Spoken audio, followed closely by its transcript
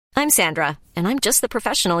I'm Sandra, and I'm just the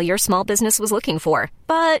professional your small business was looking for.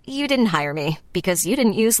 But you didn't hire me because you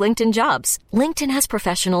didn't use LinkedIn Jobs. LinkedIn has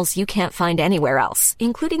professionals you can't find anywhere else,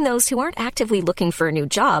 including those who aren't actively looking for a new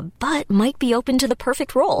job, but might be open to the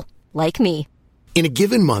perfect role, like me. In a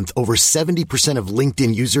given month, over 70% of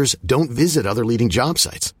LinkedIn users don't visit other leading job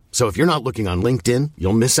sites. So if you're not looking on LinkedIn,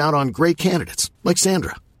 you'll miss out on great candidates like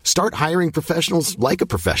Sandra. Start hiring professionals like a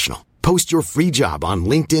professional. Post your free job on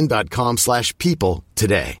linkedin.com/people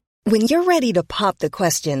today. When you're ready to pop the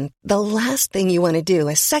question, the last thing you want to do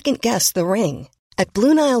is second-guess the ring. At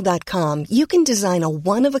BlueNile.com, you can design a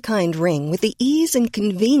one-of-a-kind ring with the ease and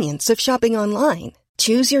convenience of shopping online.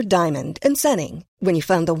 Choose your diamond and setting. When you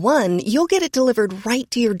find the one, you'll get it delivered right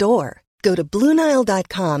to your door. Go to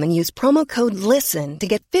BlueNile.com and use promo code LISTEN to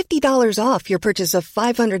get $50 off your purchase of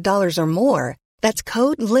 $500 or more. That's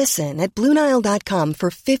code LISTEN at BlueNile.com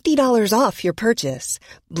for $50 off your purchase.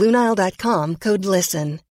 BlueNile.com, code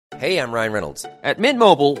LISTEN. Hey, I'm Ryan Reynolds. At Mint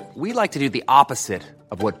Mobile, we like to do the opposite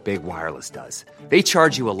of what Big Wireless does. They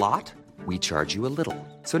charge you a lot, we charge you a little.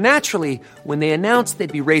 So naturally, when they announced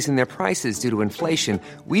they'd be raising their prices due to inflation,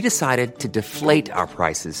 we decided to deflate our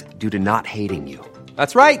prices due to not hating you.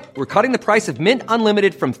 That's right. We're cutting the price of Mint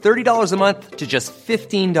Unlimited from $30 a month to just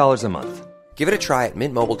 $15 a month. Give it a try at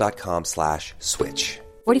mintmobile.com/switch.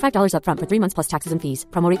 $45 up front for 3 months plus taxes and fees.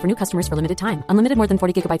 Promo rate for new customers for limited time. Unlimited more than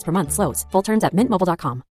 40 gigabytes per month. Slows full terms at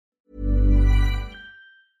mintmobile.com.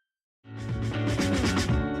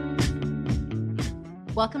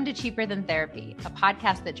 Welcome to Cheaper Than Therapy, a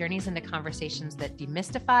podcast that journeys into conversations that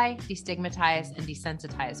demystify, destigmatize, and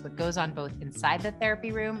desensitize what goes on both inside the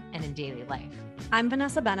therapy room and in daily life. I'm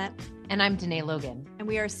Vanessa Bennett. And I'm Danae Logan. And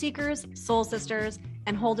we are seekers, soul sisters,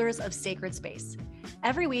 and holders of sacred space.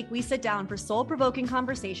 Every week, we sit down for soul-provoking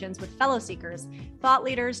conversations with fellow seekers, thought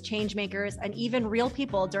leaders, change makers, and even real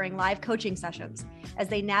people during live coaching sessions as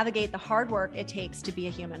they navigate the hard work it takes to be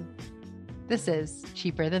a human. This is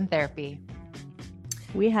Cheaper Than Therapy.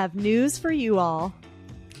 We have news for you all.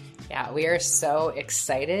 Yeah, we are so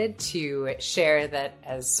excited to share that,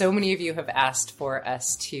 as so many of you have asked for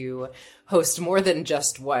us to host more than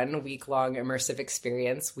just one week-long immersive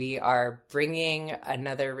experience, we are bringing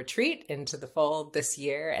another retreat into the fold this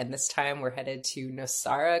year, and this time we're headed to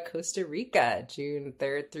Nosara, Costa Rica, June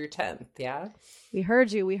 3rd through 10th, yeah? We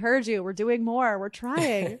heard you. We're doing more. We're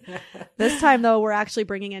trying. This time, though, we're actually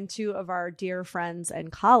bringing in two of our dear friends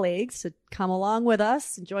and colleagues to come along with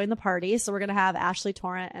us and join the party. So we're going to have Ashley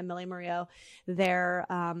Torrent and Millie Murillo there.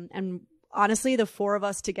 And honestly, the four of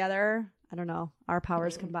us together, I don't know, our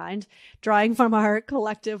powers combined, drawing from our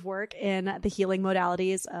collective work in the healing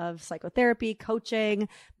modalities of psychotherapy, coaching,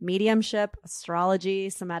 mediumship, astrology,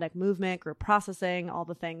 somatic movement, group processing, all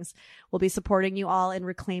the things. We'll be supporting you all in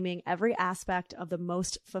reclaiming every aspect of the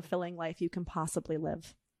most fulfilling life you can possibly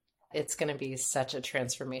live. It's going to be such a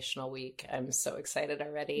transformational week. I'm so excited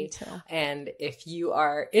already. Me too. And if you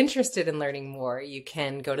are interested in learning more, you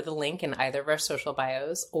can go to the link in either of our social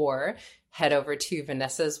bios or head over to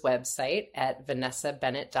Vanessa's website at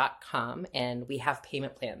vanessabennett.com. And we have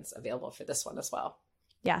payment plans available for this one as well.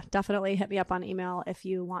 Yeah, definitely hit me up on email if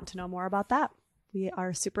you want to know more about that. We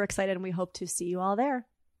are super excited and we hope to see you all there.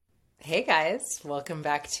 Hey guys, welcome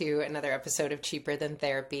back to another episode of Cheaper Than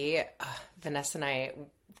Therapy. Vanessa and I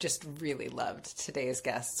just really loved today's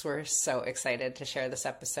guests. We're so excited to share this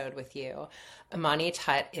episode with you. Imani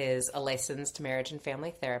Tutt is a licensed marriage and family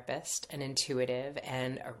therapist, an intuitive,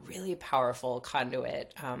 and a really powerful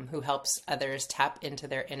conduit who helps others tap into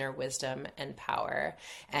their inner wisdom and power.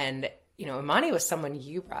 And, you know, Imani was someone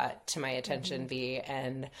you brought to my attention, V,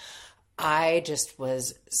 and I just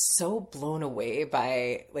was so blown away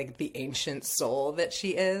by like the ancient soul that she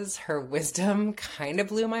is. Her wisdom kind of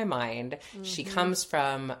blew my mind. Mm-hmm. She comes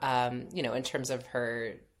from, you know, in terms of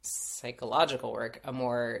her psychological work, a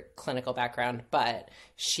more clinical background, but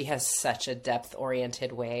she has such a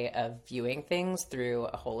depth-oriented way of viewing things through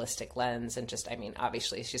a holistic lens. And just, I mean,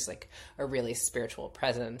 obviously she's like a really spiritual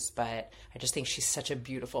presence, but I just think she's such a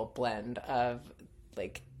beautiful blend of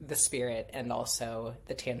like the spirit and also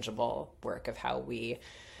the tangible work of how we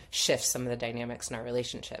shift some of the dynamics in our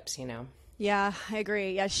relationships, you know? Yeah, I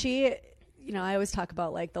agree. Yeah, she, you know, I always talk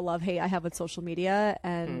about like the love-hate I have with social media,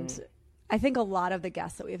 and I think a lot of the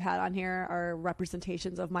guests that we've had on here are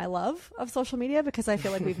representations of my love of social media, because I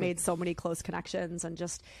feel like we've made so many close connections and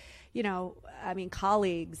just, you know, I mean,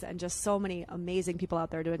 colleagues and just so many amazing people out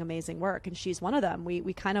there doing amazing work. And she's one of them.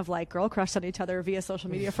 We kind of like girl crushed on each other via social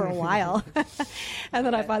media for a while. And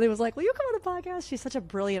then I finally was like, will you come on the podcast? She's such a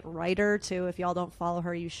brilliant writer too. If y'all don't follow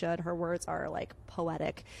her, you should. Her words are like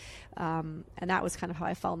poetic. And that was kind of how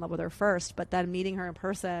I fell in love with her first. But then meeting her in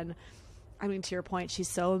person, I mean, to your point, she's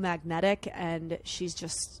so magnetic and she's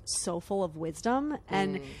just so full of wisdom.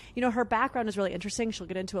 And, you know, her background is really interesting. She'll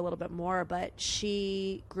get into a little bit more, but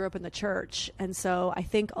she grew up in the church. And so I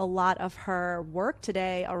think a lot of her work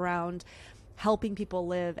today around helping people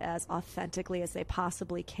live as authentically as they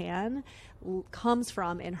possibly can comes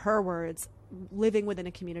from, in her words, living within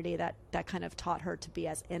a community that kind of taught her to be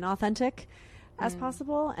as inauthentic as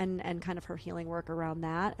possible, and kind of her healing work around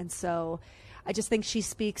that. And so I just think she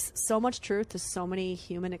speaks so much truth to so many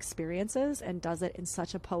human experiences and does it in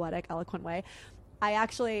such a poetic, eloquent way.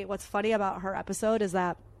 What's funny about her episode is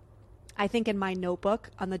that I think in my notebook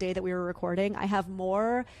on the day that we were recording, I have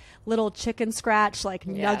more little chicken scratch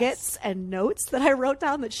nuggets and notes that I wrote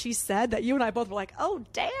down that she said that you and I both were like, oh,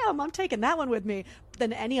 damn, I'm taking that one with me,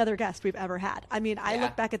 than any other guest we've ever had. I mean, I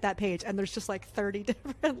look back at that page and there's just like 30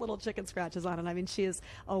 different little chicken scratches on it. I mean, she is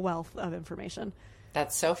a wealth of information.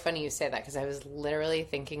 That's so funny you say that, because I was literally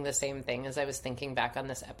thinking the same thing as I was thinking back on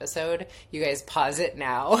this episode. You guys pause it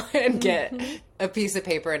now and get a piece of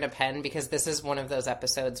paper and a pen, because this is one of those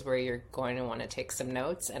episodes where you're going to want to take some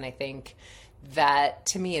notes. And I think that,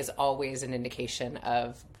 to me, is always an indication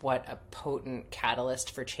of what a potent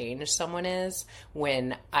catalyst for change someone is.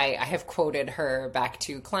 When I have quoted her back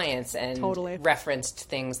to clients and referenced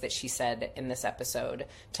things that she said in this episode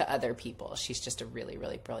to other people. She's just a really,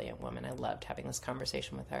 really brilliant woman. I loved having this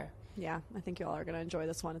conversation with her. Yeah, I think you all are going to enjoy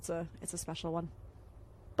this one. It's a special one.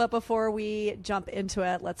 But before we jump into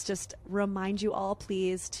it, let's just remind you all,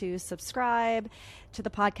 please, to subscribe to the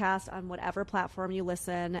podcast on whatever platform you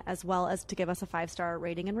listen, as well as to give us a 5-star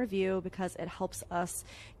rating and review, because it helps us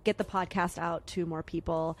get the podcast out to more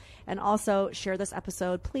people. And also share this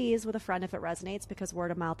episode, please, with a friend if it resonates, because word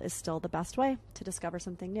of mouth is still the best way to discover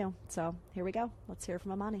something new. So here we go. Let's hear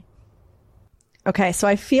from Imani. Okay, so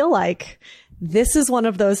I feel like this is one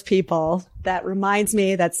of those people that reminds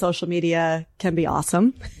me that social media can be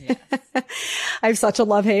awesome. Yes. I have such a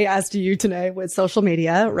love-hate, as do you today, with social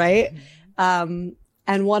media, right? And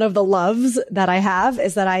one of the loves that I have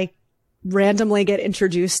is that I randomly get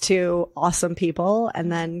introduced to awesome people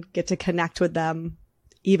and then get to connect with them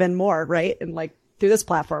even more, right? And like through this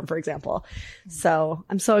platform, for example. So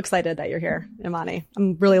I'm so excited that you're here, Imani.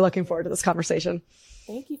 I'm really looking forward to this conversation.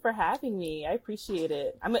 Thank you for having me. I appreciate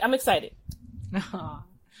it. I'm excited.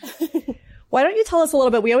 Why don't you tell us a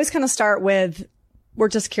little bit? We always kind of start with, we're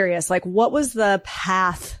just curious, like, what was the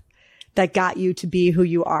path that got you to be who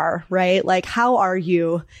you are, right? Like, how are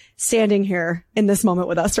you standing here in this moment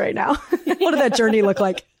with us right now? What did that journey look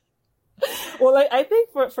like? Well, I think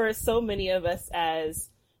for so many of us as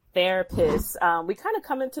therapists, we kind of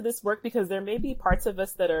come into this work because there may be parts of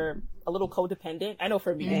us that are a little codependent. I know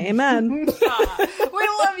for me. Amen. We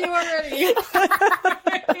love you already.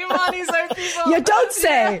 Imani's our people. You don't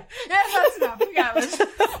say. Yeah, that's enough. We got it.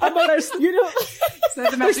 I'm like, There's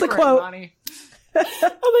the quote. Imani. I'm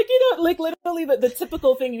like, like literally the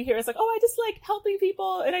typical thing you hear is like, oh, I just like helping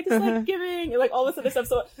people and I just like giving and like all this other stuff.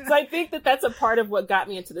 So I think that's a part of what got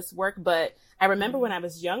me into this work. But I remember when I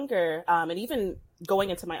was younger, and even going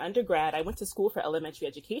into my undergrad, I went to school for elementary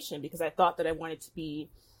education because I thought that I wanted to be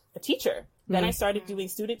a teacher. Then I started doing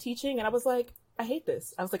student teaching and I was like, I hate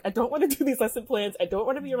this. I was like, I don't want to do these lesson plans. I don't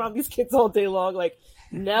want to be around these kids all day long. Like,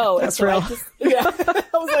 no. That's real.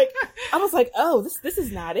 I was like, oh, this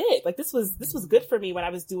is not it. Like, this was good for me when I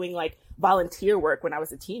was doing like volunteer work when I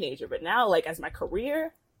was a teenager. But now, like, as my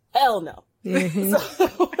career, hell no.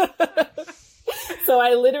 So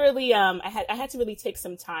I literally, I had to really take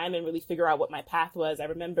some time and really figure out what my path was. I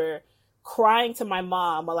remember crying to my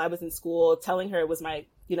mom while I was in school, telling her it was my,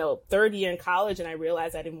 third year in college. And I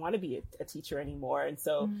realized I didn't want to be a teacher anymore. And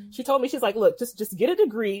so she told me, she's like, look, just get a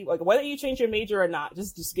degree. Like, whether you change your major or not,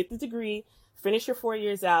 just get the degree, finish your 4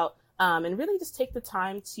 years out, and really just take the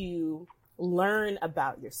time to learn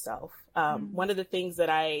about yourself. One of the things that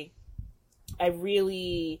I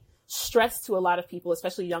really stress to a lot of people,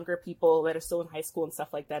 especially younger people that are still in high school and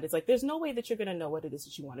stuff like that, is like, there's no way that you're going to know what it is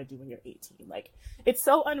that you want to do when you're 18. Like, it's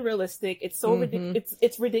so unrealistic. It's so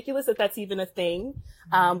it's ridiculous that that's even a thing.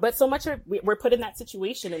 But so much we're put in that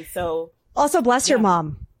situation. And so also bless your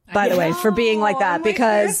mom, by the way, for being like that,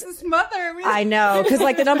 because I know, because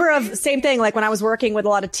like the number of same thing, like when I was working with a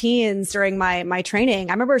lot of teens during my training,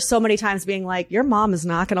 I remember so many times being like, your mom is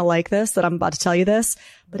not going to like this, that I'm about to tell you this.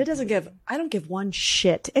 But I don't give one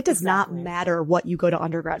shit. It does not matter what you go to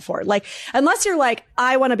undergrad for. Like, unless you're like,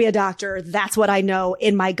 I want to be a doctor. That's what I know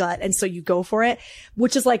in my gut. And so you go for it,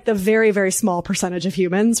 which is like the very, very small percentage of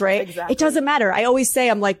humans, right? Exactly. It doesn't matter. I always say,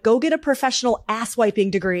 I'm like, go get a professional ass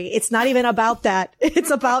wiping degree. It's not even about that. It's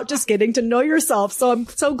about about just getting to know yourself. So I'm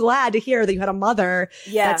so glad to hear that you had a mother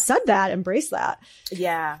that said that, embraced that.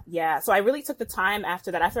 Yeah. Yeah. So I really took the time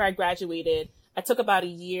after that. After I graduated, I took about a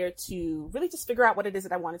year to really just figure out what it is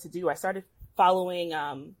that I wanted to do. I started following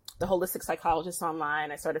the holistic psychologist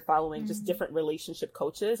online. I started following just different relationship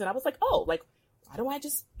coaches. And I was like, oh, like, why don't I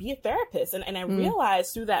just be a therapist? And I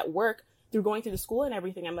realized through that work, through going through the school and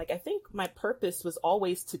everything, I'm like, I think my purpose was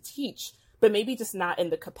always to teach, but maybe just not in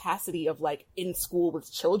the capacity of like in school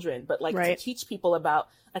with children, but like to teach people about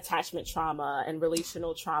attachment trauma and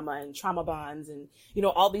relational trauma and trauma bonds and, you know,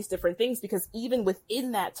 all these different things. Because even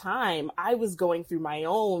within that time, I was going through my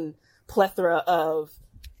own plethora of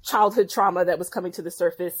childhood trauma that was coming to the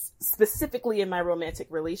surface, specifically in my romantic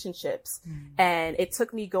relationships. And it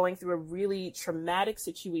took me going through a really traumatic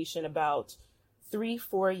situation about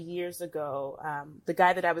 3-4 years ago. The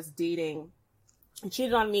guy that I was dating, he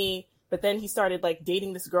cheated on me, but then he started like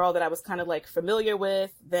dating this girl that I was kind of like familiar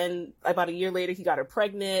with. Then about a year later, he got her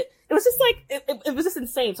pregnant. It was just like, it was just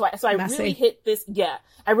insane. So I really hit this,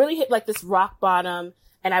 I really hit like this rock bottom,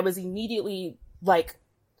 and I was immediately like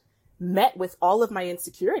met with all of my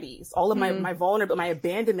insecurities, all of my vulnerable, my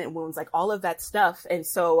abandonment wounds, like all of that stuff. And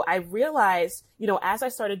so I realized, you know, as I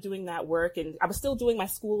started doing that work, and I was still doing my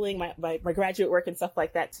schooling, my graduate work and stuff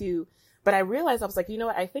like that too. But I realized, I was like, you know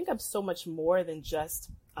what, I think I'm so much more than just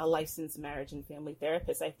a licensed marriage and family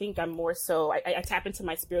therapist. I think I'm more so, I tap into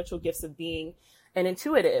my spiritual gifts of being an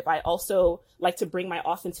intuitive. I also like to bring my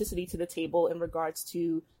authenticity to the table in regards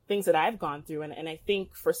to things that I've gone through. And I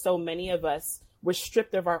think for so many of us, we're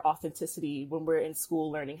stripped of our authenticity when we're in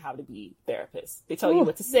school learning how to be therapists. They tell you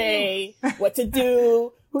what to say, what to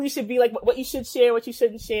do, who you should be, like what you should share, what you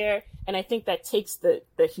shouldn't share. And I think that takes the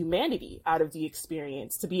humanity out of the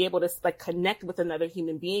experience to be able to like connect with another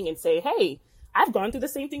human being and say, hey, I've gone through the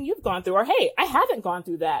same thing you've gone through, or hey, I haven't gone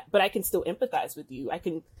through that, but I can still empathize with you. I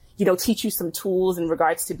can, you know, teach you some tools in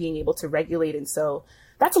regards to being able to regulate. And so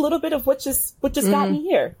that's a little bit of what just got me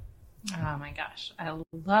here. Oh my gosh, I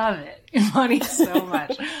love it, Imani, so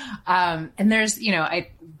much. And there's, you know,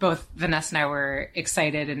 both Vanessa and I were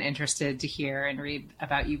excited and interested to hear and read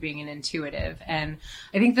about you being an intuitive. And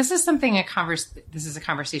I think this is something, this is a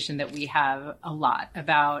conversation that we have a lot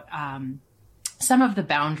about, some of the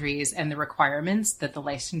boundaries and the requirements that the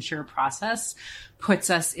licensure process puts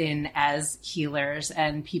us in as healers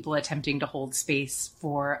and people attempting to hold space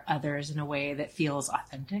for others in a way that feels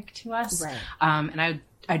authentic to us. Right. And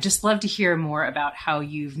I'd just love to hear more about how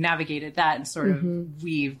you've navigated that and sort of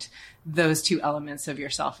weaved those two elements of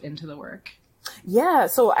yourself into the work. Yeah.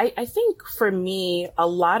 So I think for me, a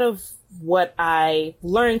lot of what I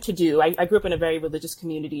learned to do, I grew up in a very religious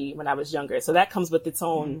community when I was younger. So that comes with its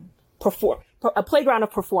own a playground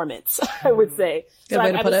of performance, I would say. Good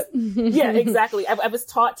way to put it. Yeah, exactly. I was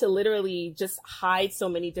taught to literally just hide so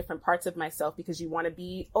many different parts of myself because you want to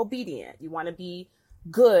be obedient. You want to be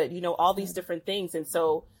good, you know, all these different things. And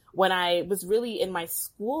so when I was really in my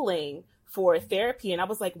schooling for therapy, and I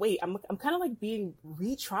was like, wait, I'm kind of like being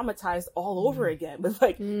re-traumatized all over again with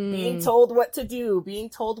like being told what to do, being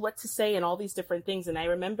told what to say, and all these different things. And I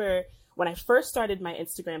remember when I first started my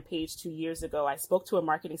Instagram page 2 years ago, I spoke to a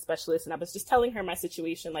marketing specialist and I was just telling her my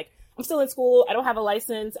situation. Like, I'm still in school. I don't have a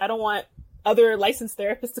license. I don't want other licensed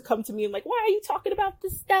therapists to come to me and like, why are you talking about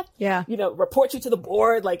this stuff? Yeah. You know, report you to the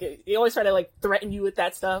board. Like, they always try to like threaten you with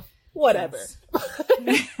that stuff. Whatever.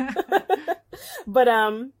 Yes. But,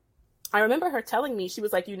 I remember her telling me, she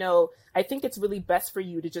was like, you know, I think it's really best for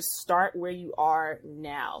you to just start where you are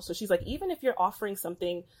now. So she's like, even if you're offering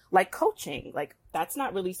something like coaching, like that's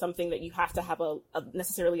not really something that you have to have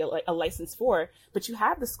necessarily a license for, but you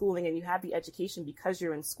have the schooling and you have the education because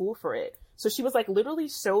you're in school for it. So she was like, literally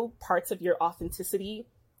show parts of your authenticity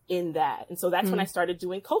in that. And so that's when I started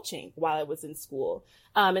doing coaching while I was in school.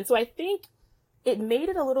 And so I think it made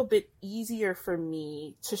it a little bit easier for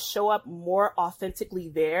me to show up more authentically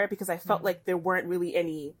there because I felt like there weren't really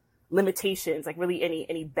any limitations, like really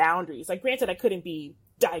any boundaries. Like granted, I couldn't be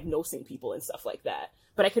diagnosing people and stuff like that,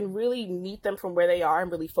 but I can really meet them from where they are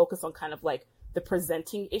and really focus on kind of like the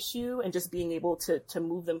presenting issue and just being able to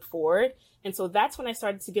move them forward. And so that's when I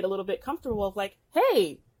started to get a little bit comfortable of like,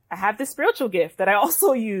 hey, I have this spiritual gift that I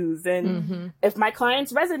also use. And if my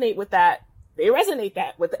clients resonate with that, they resonate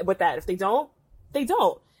with that. If they don't, they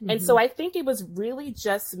don't. And so I think it was really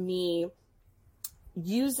just me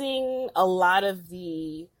using a lot of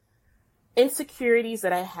the insecurities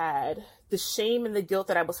that I had, the shame and the guilt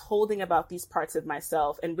that I was holding about these parts of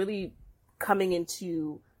myself, and really coming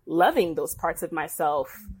into loving those parts of myself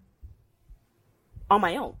on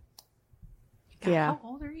my own. God, how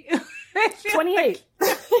old are you? 28.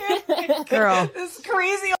 Girl. This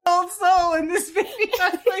crazy old old soul in this video.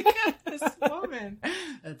 Like this woman.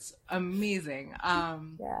 That's amazing.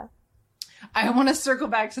 Yeah. I want to circle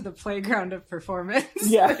back to the playground of performance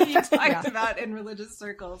that you talked about in religious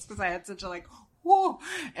circles, because I had such a like, whoa.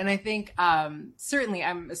 And I think certainly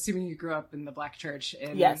I'm assuming you grew up in the Black church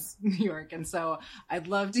in New York. And so I'd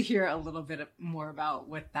love to hear a little bit more about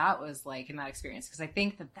what that was like in that experience. Because I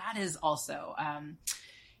think that is also,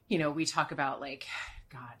 you know, we talk about like,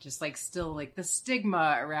 God, just like still like the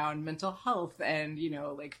stigma around mental health and, you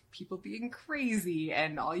know, like people being crazy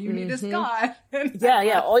and all you need is God.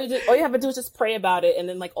 Yeah. All you have to do is just pray about it. And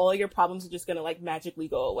then like all your problems are just going to like magically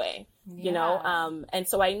go away, you know? And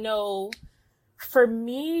so I know for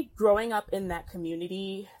me growing up in that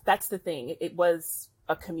community, that's the thing. It was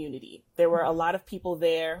a community. There were a lot of people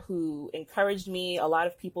there who encouraged me, a lot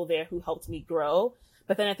of people there who helped me grow.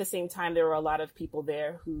 But then at the same time, there were a lot of people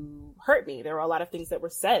there who hurt me. There were a lot of things that were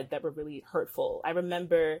said that were really hurtful. I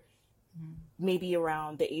remember maybe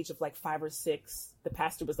around the age of like 5 or 6, the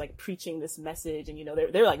pastor was like preaching this message and, you know,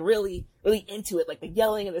 they're like really, really into it, like the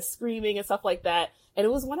yelling and the screaming and stuff like that. And it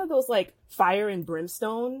was one of those like fire and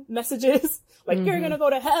brimstone messages, like you're going to go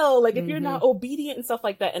to hell, like if you're not obedient and stuff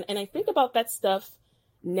like that. And I think about that stuff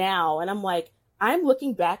now and I'm like, I'm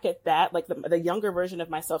looking back at that, like the younger version of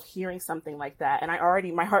myself hearing something like that. And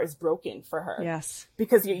my heart is broken for her. Yes.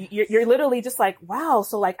 Because you're literally just like, wow.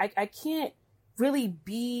 So like, I can't really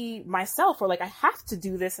be myself, or like, I have to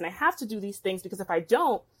do this and I have to do these things because if I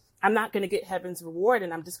don't, I'm not going to get heaven's reward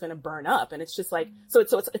and I'm just going to burn up. And it's just like, so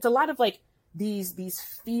it's a lot of like these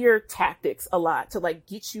fear tactics a lot to like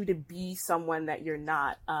get you to be someone that you're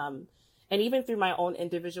not. And even through my own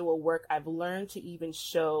individual work, I've learned to even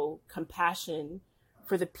show compassion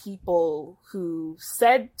for the people who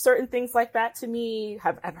said certain things like that to me,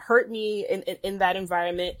 have hurt me in that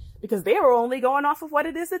environment, because they were only going off of what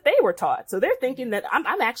it is that they were taught. So they're thinking that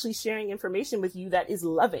I'm actually sharing information with you that is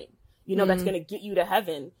loving, you know, that's going to get you to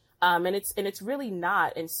heaven. And it's really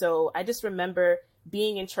not. And so I just remember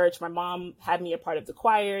being in church. My mom had me a part of the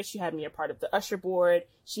choir. She had me a part of the usher board.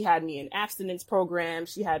 She had me in abstinence program.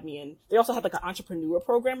 They also had like an entrepreneur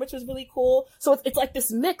program, which was really cool. So it's like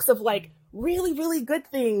this mix of like really, really good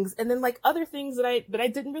things. And then like other things that I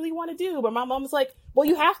didn't really want to do. But my mom was like, well,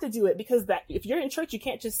 you have to do it because that if you're in church, you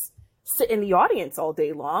can't just sit in the audience all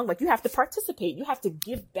day long. Like you have to participate. You have to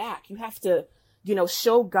give back. You have to, you know,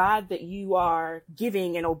 show God that you are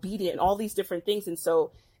giving and obedient and all these different things. And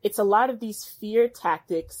so it's a lot of these fear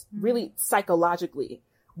tactics, really psychologically,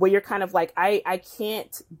 where you're kind of like, I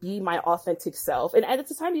can't be my authentic self. And at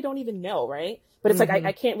the time, you don't even know, right? But it's like,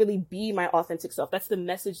 I can't really be my authentic self. That's the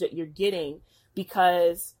message that you're getting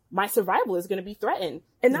because my survival is going to be threatened.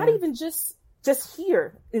 And not even just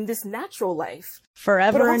here in this natural life.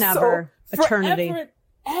 Forever and ever. Eternity. Forever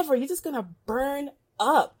and ever. You're just going to burn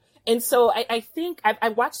up. And so I think I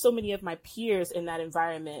watched so many of my peers in that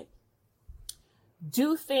environment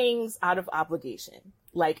do things out of obligation,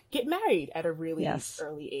 like get married at a really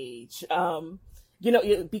early age, you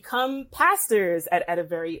know, become pastors at a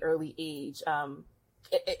very early age. And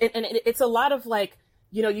it's a lot of like,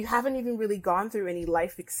 you know, you haven't even really gone through any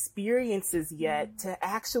life experiences yet to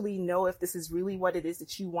actually know if this is really what it is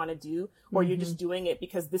that you want to do, or you're just doing it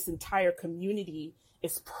because this entire community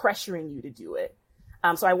is pressuring you to do it.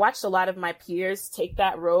 So I watched a lot of my peers take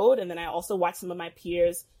that road. And then I also watched some of my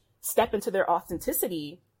peers step into their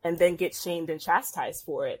authenticity and then get shamed and chastised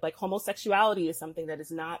for it. Like homosexuality is something that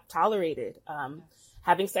is not tolerated.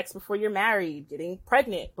 Having sex before you're married, getting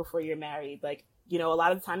pregnant before you're married. Like, you know, a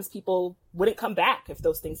lot of times people wouldn't come back if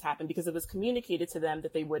those things happened because it was communicated to them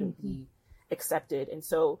that they wouldn't be accepted. And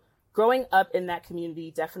so growing up in that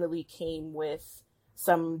community definitely came with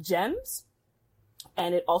some gems,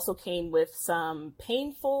 and it also came with some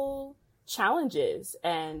painful challenges.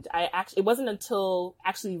 And it wasn't until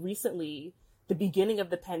actually recently, the beginning of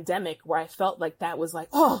the pandemic, where I felt like that was like,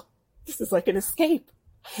 oh, this is like an escape.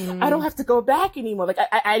 I don't have to go back anymore. Like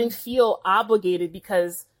I didn't feel obligated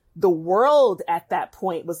because the world at that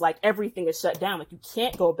point was like, everything is shut down. Like you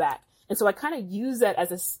can't go back. And so I kind of use that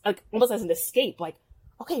as almost as an escape. Like,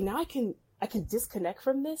 okay, now I can disconnect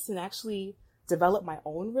from this and actually develop my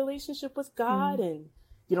own relationship with God and,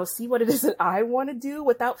 you know, see what it is that I want to do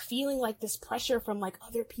without feeling like this pressure from like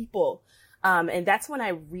other people. And that's when I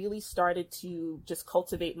really started to just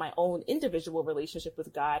cultivate my own individual relationship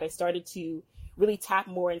with God. I started to really tap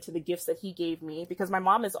more into the gifts that he gave me, because my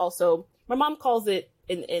mom calls it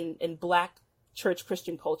in Black church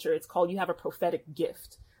Christian culture, it's called, you have a prophetic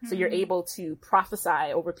gift. So you're able to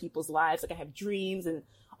prophesy over people's lives. Like I have dreams and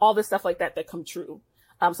all this stuff like that come true.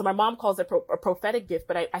 So my mom calls it a prophetic gift,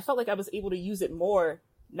 but I felt like I was able to use it more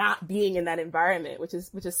not being in that environment, which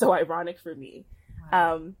is so ironic for me.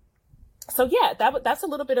 Wow. So yeah, that's a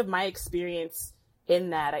little bit of my experience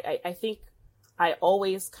in that. I think I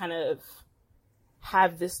always kind of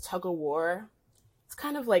have this tug of war. It's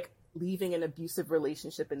kind of like leaving an abusive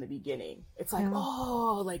relationship in the beginning. It's like,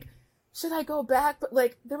 oh, like, should I go back? But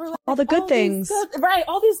like, there were like all the good things,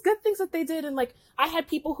 all these good things that they did. And like, I had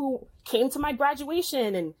people who came to my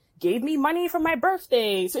graduation and gave me money for my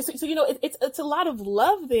birthday. So you know, it's a lot of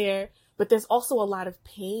love there, but there's also a lot of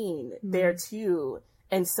pain there too.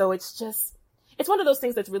 And so it's one of those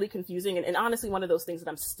things that's really confusing. And honestly, one of those things that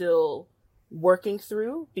I'm still working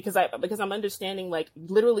through because I'm understanding like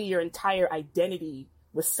literally your entire identity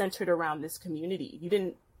was centered around this community. You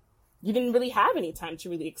didn't really have any time to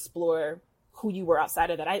really explore who you were outside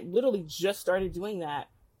of that. I literally just started doing that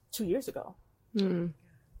 2 years ago.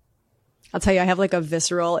 I'll tell you, I have like a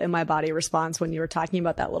visceral in my body response when you were talking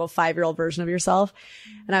about that little 5-year-old version of yourself.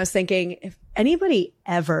 And I was thinking, if anybody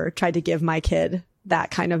ever tried to give my kid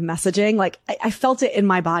that kind of messaging, like I felt it in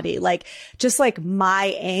my body, like just like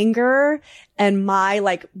my anger and my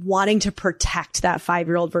like wanting to protect that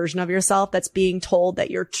 5-year-old version of yourself that's being told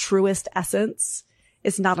that your truest essence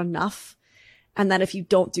is not enough. And that if you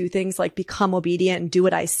don't do things like become obedient and do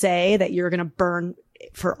what I say, that you're going to burn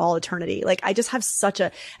for all eternity. Like I just have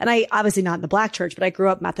and I obviously not in the Black church, but I grew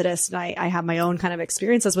up Methodist and I have my own kind of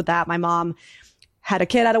experiences with that. My mom had a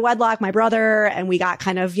kid out of wedlock, my brother, and we got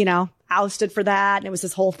kind of, you know, ousted for that. And it was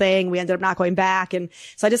this whole thing. We ended up not going back. And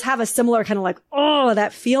so I just have a similar kind of like, oh,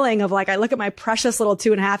 that feeling of like, I look at my precious little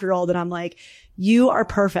 2.5-year-old and I'm like, you are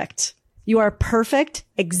perfect. You are perfect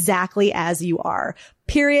exactly as you are,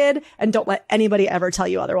 period. And don't let anybody ever tell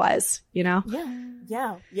you otherwise, you know?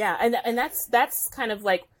 Yeah. And that's kind of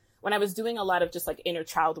like when I was doing a lot of just like inner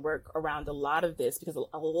child work around a lot of this, because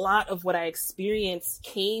a lot of what I experienced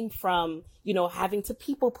came from, you know, having to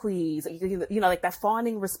people please, you know, like that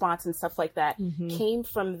fawning response and stuff like that came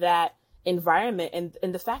from that environment.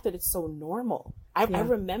 And the fact that it's so normal. I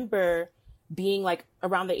remember being like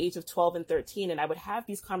around the age of 12 and 13, and I would have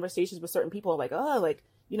these conversations with certain people like, oh, like,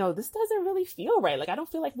 you know, this doesn't really feel right. Like, I don't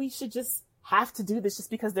feel like we should just have to do this just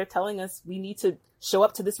because they're telling us we need to show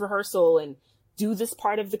up to this rehearsal and do this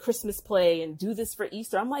part of the Christmas play and do this for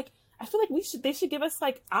Easter. I'm like, I feel like they should give us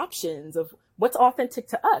like options of what's authentic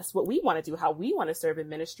to us, what we want to do, how we want to serve in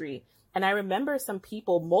ministry. And I remember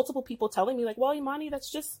multiple people telling me like, well, Imani,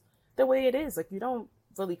 that's just the way it is. Like, you don't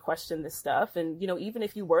really question this stuff. And, you know, even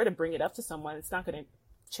if you were to bring it up to someone, it's not going to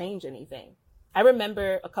change anything. I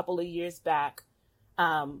remember a couple of years back,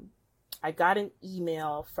 I got an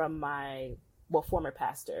email from my former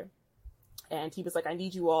pastor, and he was like, I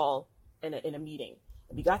need you all in a meeting.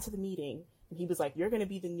 And we got to the meeting and he was like, you're going to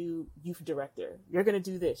be the new youth director. You're going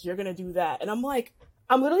to do this. You're going to do that. And I'm like,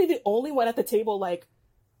 I'm literally the only one at the table. Like,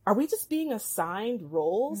 are we just being assigned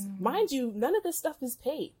roles? Mind you, none of this stuff is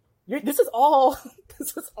paid. This is all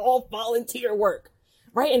volunteer work.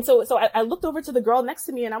 Right. And so I looked over to the girl next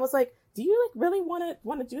to me and I was like, do you like really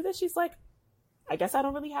want to do this? She's like, I guess I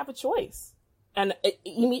don't really have a choice. And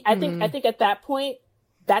I think at that point,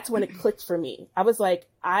 that's when it clicked for me. I was like,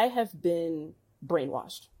 I have been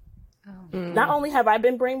brainwashed. Not only have I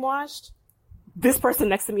been brainwashed, this person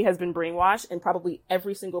next to me has been brainwashed, and probably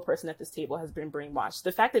every single person at this table has been brainwashed.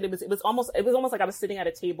 The fact that it was almost like I was sitting at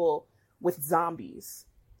a table with zombies.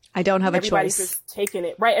 I don't have a choice. Everybody's just taking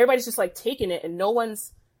it, right? Everybody's just like taking it, and no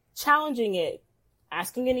one's challenging it,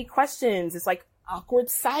 asking any questions. It's like awkward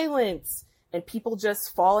silence, and people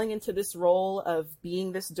just falling into this role of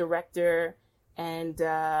being this director, and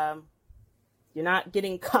you're not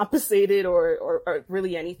getting compensated or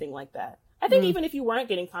really anything like that. I think even if you weren't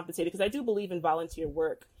getting compensated, because I do believe in volunteer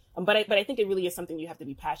work, but I think it really is something you have to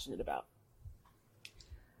be passionate about.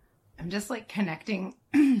 I'm just like connecting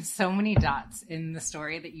so many dots in the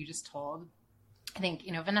story that you just told. I think,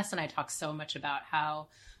 you know, Vanessa and I talk so much about how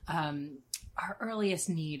our earliest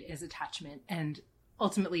need is attachment, and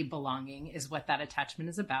ultimately belonging is what that attachment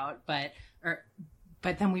is about.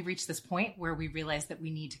 But then we reach this point where we realize that we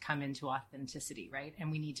need to come into authenticity, right?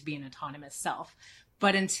 And we need to be an autonomous self.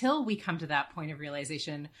 But until we come to that point of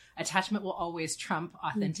realization, attachment will always trump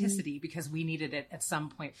authenticity because we needed it at some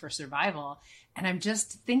point for survival. And I'm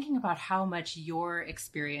just thinking about how much your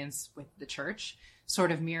experience with the church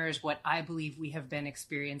sort of mirrors what I believe we have been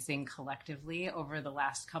experiencing collectively over the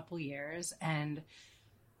last couple years. And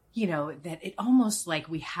you know, that it almost like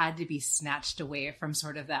we had to be snatched away from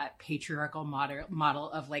sort of that patriarchal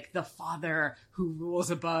model of like the father who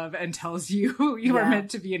rules above and tells you who you are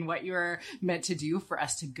meant to be and what you are meant to do, for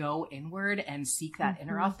us to go inward and seek that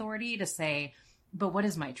inner authority to say, but what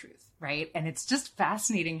is my truth? right? And it's just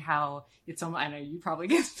fascinating how it's almost, I know you probably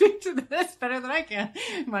can speak to this better than I can,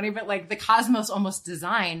 Imani, but like the cosmos almost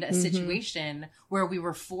designed a situation where we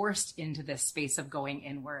were forced into this space of going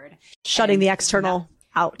inward. Shutting the external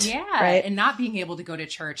out. Yeah. Right? And not being able to go to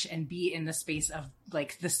church and be in the space of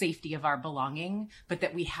like the safety of our belonging, but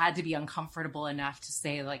that we had to be uncomfortable enough to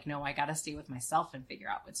say like, no, I got to stay with myself and figure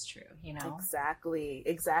out what's true, you know? Exactly.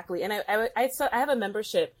 And I have a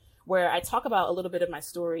membership where I talk about a little bit of my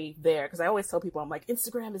story there, because I always tell people, I'm like,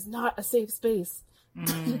 Instagram is not a safe space.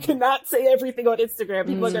 You cannot say everything on Instagram.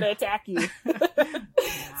 People are going to attack you.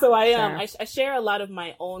 So I share a lot of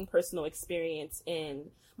my own personal experience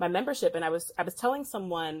in my membership. And I was telling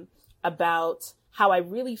someone about how I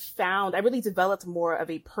really developed more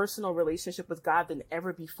of a personal relationship with God than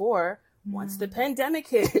ever before once the pandemic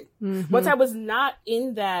hit. Once I was not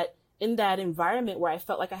in that environment where I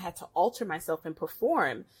felt like I had to alter myself and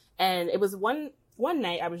perform. And it was one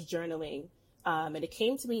night I was journaling, and it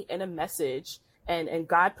came to me in a message, and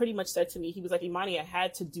God pretty much said to me, he was like, Imani, I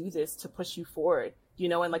had to do this to push you forward, you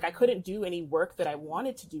know, and like, I couldn't do any work that I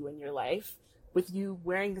wanted to do in your life with you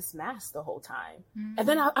wearing this mask the whole time. And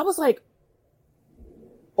then I was like,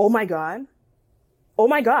 oh my God.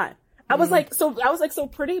 I was like, so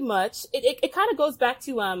pretty much it kind of goes back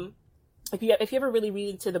to, if you ever really read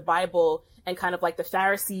into the Bible and kind of like the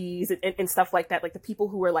Pharisees and stuff like that, like the people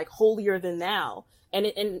who were like holier than thou. And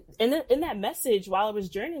in that message, while I was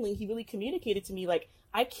journaling, he really communicated to me, like,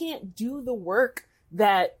 I can't do the work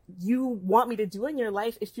that you want me to do in your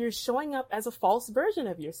life if you're showing up as a false version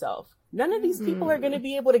of yourself. None of these people are going to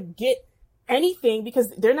be able to get anything because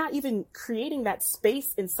they're not even creating that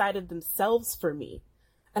space inside of themselves for me.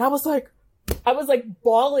 And I was like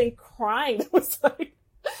bawling, crying. It was like,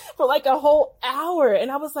 for like a whole hour.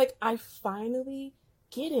 And I was like, I finally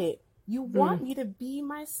get it. You want me to be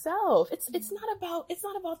myself. It's not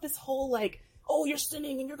about this whole like, oh, you're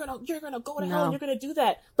sinning and you're gonna go to hell and you're gonna do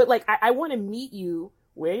that. But like, I want to meet you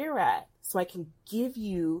where you're at so I can give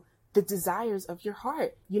you the desires of your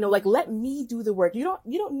heart. You know, like, let me do the work. You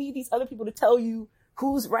don't need these other people to tell you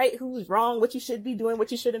who's right, who's wrong, what you should be doing,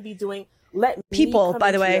 what you shouldn't be doing. Let people,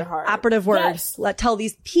 by the way, operative word. Yes. Tell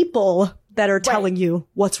these people that are telling you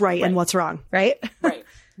what's right and what's wrong, right?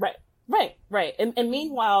 Right. And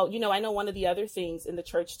meanwhile, you know, I know one of the other things in the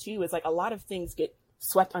church too is like a lot of things get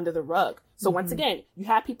swept under the rug. So once again, you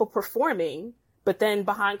have people performing, but then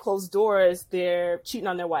behind closed doors, they're cheating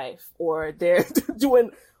on their wife or they're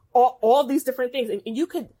doing all these different things. And you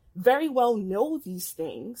could very well know these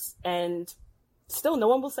things and still no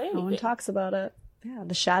one will say anything. No one talks about it. Yeah,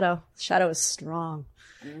 the shadow is strong.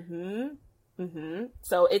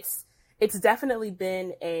 So it's definitely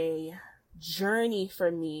been a journey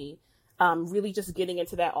for me, really just getting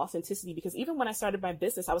into that authenticity, because even when I started my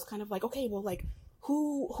business, I was kind of like, okay, well, like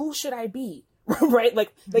who should I be? Right?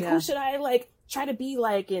 Like who should I like try to be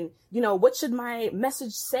like, and you know, what should my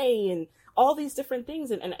message say, and all these different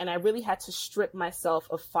things. And I really had to strip myself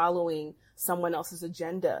of following someone else's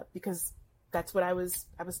agenda, because that's what I was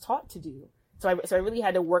taught to do. So I really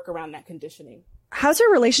had to work around that conditioning. How's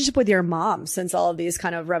your relationship with your mom since all of these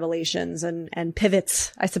kind of revelations and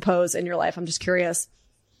pivots, I suppose, in your life? I'm just curious.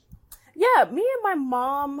 Yeah, me and my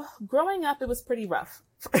mom, growing up, it was pretty rough.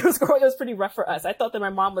 It was pretty rough for us. I thought that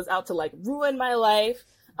my mom was out to like ruin my life.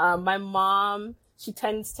 My mom, she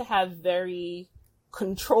tends to have very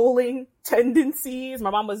controlling tendencies.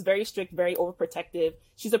 My mom was very strict, very overprotective.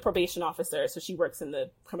 She's a probation officer, so she works in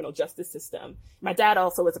the criminal justice system. My dad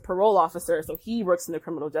also is a parole officer, so he works in the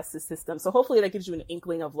criminal justice system. So hopefully that gives you an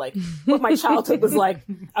inkling of like what my childhood was like.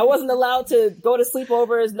 I wasn't allowed to go to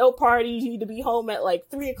sleepovers, no parties. You need to be home at like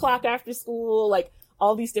 3:00 after school, like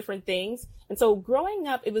all these different things. And so growing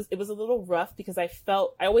up, it was a little rough because I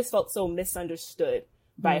always felt so misunderstood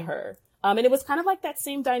by her. And it was kind of like that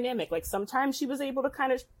same dynamic. Like sometimes she was able to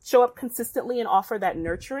kind of show up consistently and offer that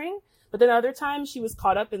nurturing, but then other times she was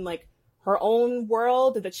caught up in like her own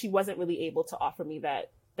world that she wasn't really able to offer me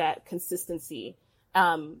that consistency.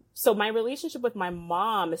 So my relationship with my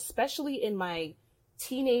mom, especially in my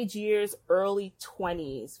teenage years, early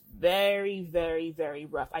 20s, very, very, very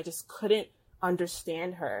rough. I just couldn't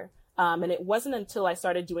understand her. And it wasn't until I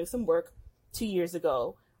started doing some work 2 years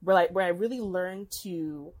ago where I really learned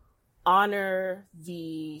to honor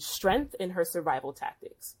the strength in her survival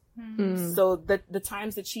tactics. So the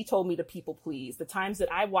times that she told me to people please, the times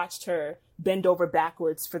that I watched her bend over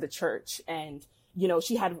backwards for the church, and you know,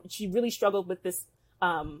 she really struggled with this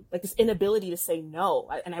like this inability to say no.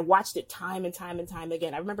 And I watched it time and time and time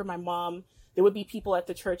again. I remember my mom, there would be people at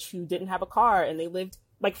the church who didn't have a car and they lived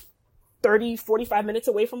like 30, 45 minutes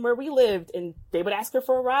away from where we lived, and they would ask her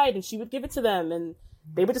for a ride and she would give it to them. And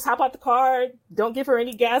they would just hop out the car, don't give her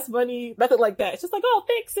any gas money, nothing like that. It's just like, oh,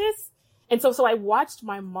 thanks, sis. And so I watched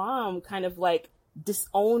my mom kind of like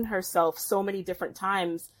disown herself so many different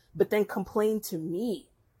times, but then complain to me,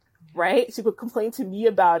 right? She would complain to me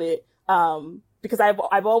about it, because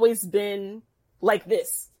I've always been like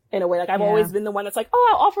this in a way. Like I've always been the one that's like, oh,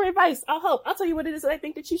 I'll offer advice, I'll help, I'll tell you what it is that I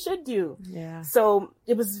think that you should do. Yeah. So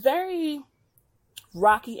it was very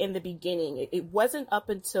rocky in the beginning. It wasn't up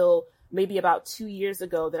until maybe about 2 years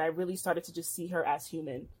ago that I really started to just see her as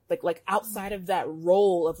human. Like outside of that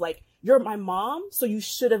role of like, you're my mom, so you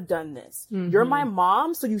should have done this. Mm-hmm. You're my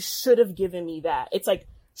mom, so you should have given me that. It's like,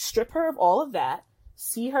 strip her of all of that,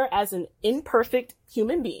 see her as an imperfect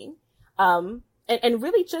human being, and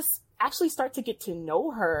really just actually start to get to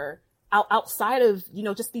know her outside of,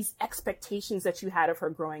 just these expectations that you had of her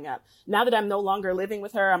growing up. Now that I'm no longer living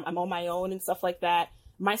with her, I'm on my own and stuff like that.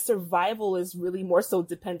 My survival is really more so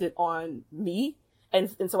dependent on me. And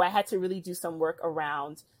so I had to really do some work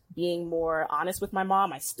around being more honest with my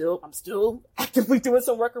mom. I'm still actively doing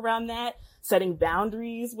some work around that, setting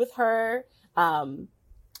boundaries with her.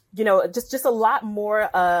 Just a lot more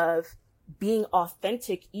of being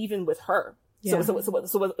authentic even with her. Yeah. So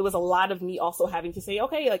it was a lot of me also having to say,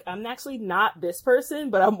 okay, like I'm actually not this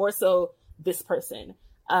person, but I'm more so this person.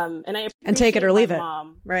 And take it or leave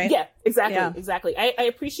mom. It, right? Yeah, exactly. Yeah. Exactly. I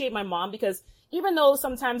appreciate my mom because even though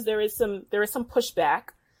sometimes there is some pushback,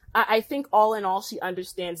 I think all in all, she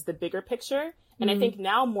understands the bigger picture. And I think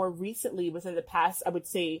now more recently within the past, I would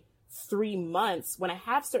say 3 months, when I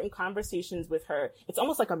have certain conversations with her, it's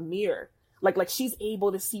almost like a mirror. Like she's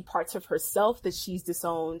able to see parts of herself that she's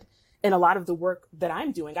disowned in a lot of the work that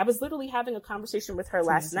I'm doing. I was literally having a conversation with her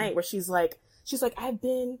last night where she's like, I've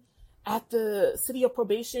been at the city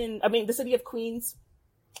of Queens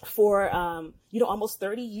for, almost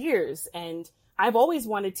 30 years. And I've always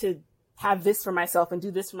wanted to have this for myself and do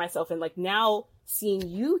this for myself. And like now seeing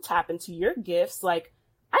you tap into your gifts, like,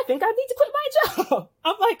 I think I need to quit my job.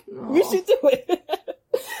 I'm like, you should do it.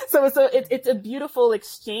 So it's a beautiful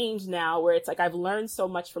exchange now where it's like, I've learned so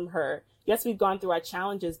much from her. Yes, we've gone through our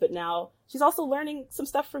challenges, but now she's also learning some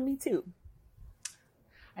stuff from me too.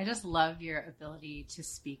 I just love your ability to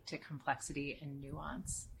speak to complexity and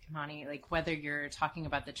nuance, Imani, like whether you're talking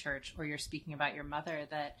about the church or you're speaking about your mother,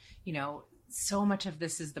 that, so much of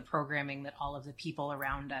this is the programming that all of the people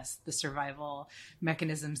around us, the survival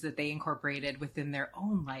mechanisms that they incorporated within their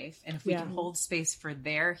own life. And if we can hold space for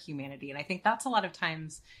their humanity, and I think that's a lot of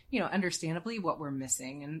times, understandably what we're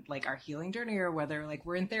missing in like our healing journey, or whether like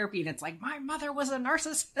we're in therapy and it's like, my mother was a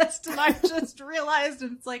narcissist and I just realized,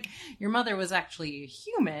 and it's like, your mother was actually a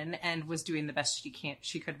human and was doing the best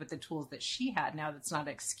she could with the tools that she had. Now that's not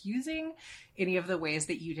excusing any of the ways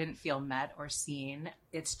that you didn't feel met or seen.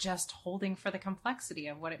 It's just holding for the complexity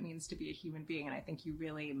of what it means to be a human being. And I think you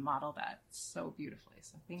really model that so beautifully.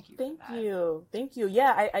 So thank you. Thank you.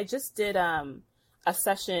 Yeah, I just did a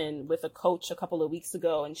session with a coach a couple of weeks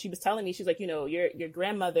ago, and she was telling me, she's like, your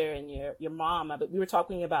grandmother and your mom, but we were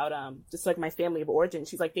talking about just like my family of origin.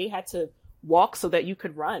 She's like, they had to walk so that you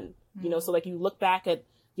could run, so like you look back at,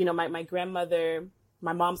 my grandmother,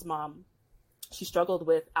 my mom's mom, she struggled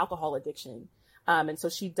with alcohol addiction. And so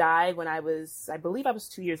she died when I believe I was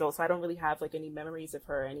 2 years old. So I don't really have like any memories of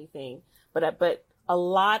her or anything, but a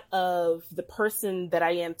lot of the person that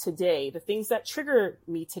I am today, the things that trigger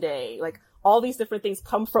me today, like all these different things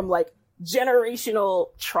come from like generational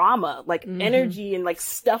trauma, like energy and like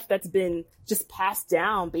stuff that's been just passed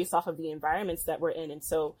down based off of the environments that we're in. And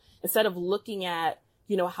so instead of looking at,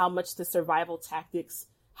 how much the survival tactics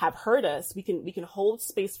have hurt us, we can hold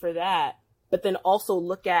space for that, but then also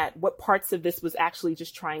look at what parts of this was actually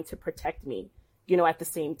just trying to protect me, at the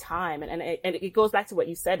same time. And it goes back to what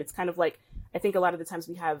you said. It's kind of like, I think a lot of the times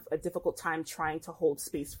we have a difficult time trying to hold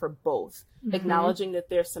space for both, acknowledging that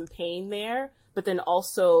there's some pain there, but then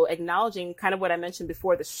also acknowledging kind of what I mentioned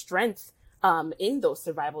before, the strength in those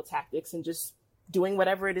survival tactics, and just doing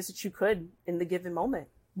whatever it is that you could in the given moment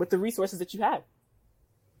with the resources that you have.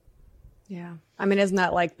 Yeah. I mean, isn't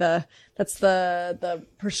that like that's the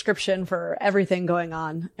prescription for everything going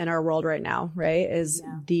on in our world right now, right? Is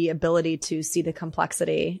the ability to see the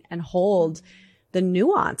complexity and hold the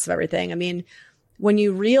nuance of everything. I mean, when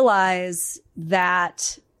you realize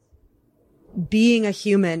that being a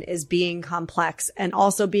human is being complex, and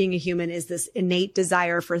also being a human is this innate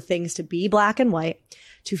desire for things to be black and white,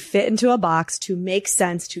 to fit into a box, to make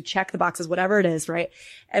sense, to check the boxes, whatever it is, right?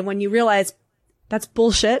 And when you realize that's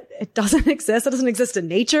bullshit. It doesn't exist. It doesn't exist in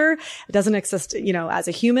nature. It doesn't exist, as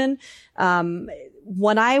a human.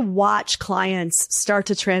 When I watch clients start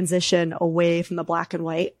to transition away from the black and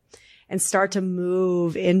white and start to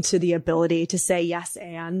move into the ability to say yes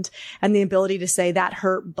and the ability to say that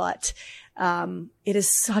hurt, but it is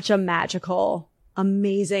such a magical,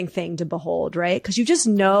 amazing thing to behold, right? Because you just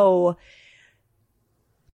know,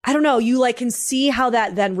 I don't know, you like can see how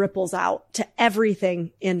that then ripples out to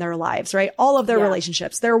everything in their lives, right? All of their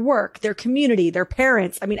relationships, their work, their community, their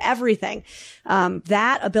parents. I mean, everything.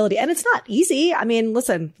 That ability. And it's not easy. I mean,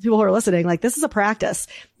 listen, people who are listening, like this is a practice.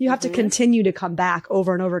 You have to continue to come back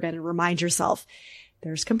over and over again and remind yourself,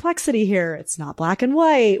 there's complexity here. It's not black and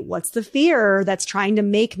white. What's the fear that's trying to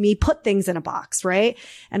make me put things in a box, right?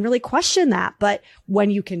 And really question that. But when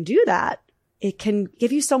you can do that, it can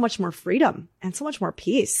give you so much more freedom and so much more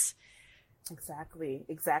peace. Exactly.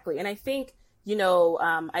 And I think,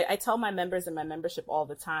 I tell my members in my membership all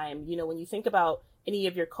the time, when you think about any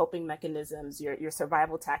of your coping mechanisms, your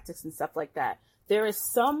survival tactics and stuff like that, there is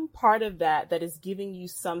some part of that is giving you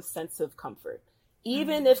some sense of comfort.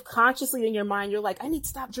 Even if consciously in your mind, you're like, I need to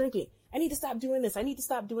stop drinking. I need to stop doing this. I need to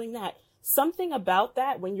stop doing that. Something about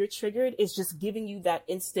that when you're triggered is just giving you that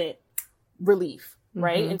instant relief.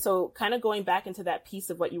 Right. And so kind of going back into that piece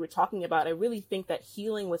of what you were talking about, I really think that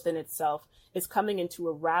healing within itself is coming into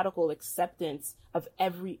a radical acceptance of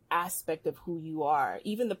every aspect of who you are,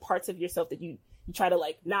 even the parts of yourself that you try to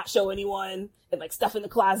like not show anyone and like stuff in the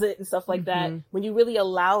closet and stuff like that. When you really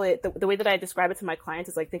allow it, the way that I describe it to my clients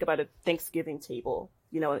is like, think about a Thanksgiving table,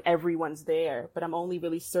 everyone's there, but I'm only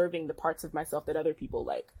really serving the parts of myself that other people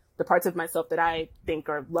like, the parts of myself that I think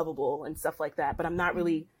are lovable and stuff like that. But I'm not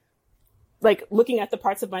really like looking at the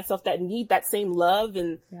parts of myself that need that same love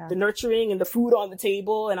and the nurturing and the food on the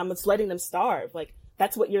table, and I'm just letting them starve. Like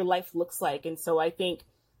that's what your life looks like. And so I think,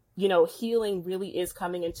 healing really is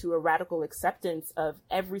coming into a radical acceptance of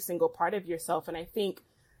every single part of yourself. And I think,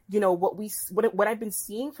 what I've been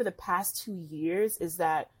seeing for the past 2 years is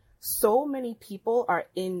that so many people are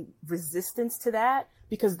in resistance to that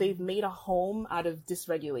because they've made a home out of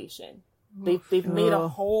dysregulation. They've made a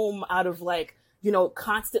home out of like,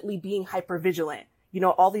 constantly being hypervigilant,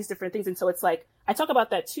 all these different things. And so it's like, I talk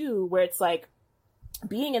about that too, where it's like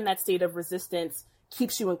being in that state of resistance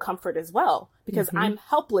keeps you in comfort as well, because I'm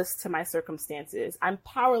helpless to my circumstances. I'm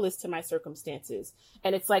powerless to my circumstances.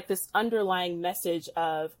 And it's like this underlying message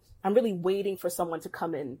of, I'm really waiting for someone to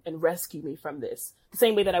come in and rescue me from this. The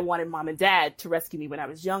same way that I wanted mom and dad to rescue me when I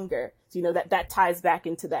was younger. So, that ties back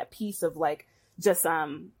into that piece of like, just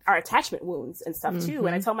our attachment wounds and stuff too.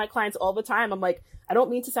 And I tell my clients all the time, I'm like, I don't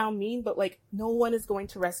mean to sound mean, but like no one is going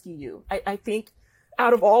to rescue you. I think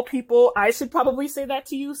out of all people, I should probably say that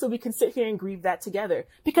to you so we can sit here and grieve that together,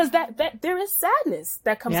 because that there is sadness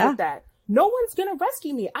that comes with that. No one's going to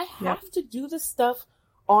rescue me. I have to do this stuff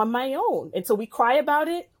on my own. And so we cry about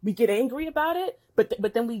it. We get angry about it.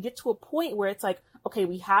 But then we get to a point where it's like, okay,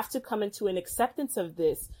 we have to come into an acceptance of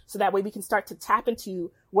this so that way we can start to tap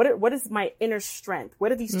into what is my inner strength?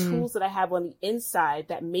 What are these tools that I have on the inside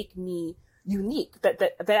that make me unique?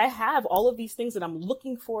 That I have all of these things that I'm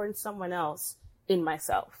looking for in someone else in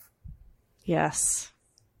myself. Yes.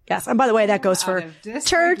 And by the way, that goes for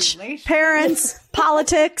church, parents,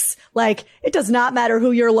 politics. Like it does not matter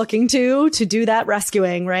who you're looking to do that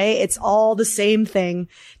rescuing, right? It's all the same thing.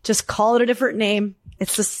 Just call it a different name.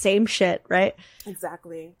 It's the same shit, right?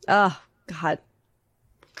 Exactly. Oh, God.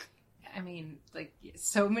 I mean, like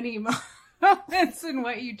so many moments in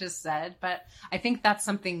what you just said, but I think that's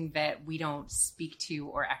something that we don't speak to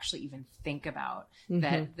or actually even think about.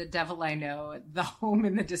 That the devil I know, the home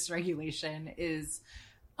and the dysregulation is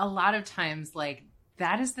a lot of times like,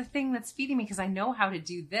 that is the thing that's feeding me because I know how to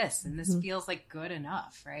do this and this feels like good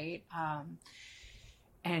enough, right?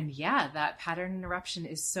 And that pattern interruption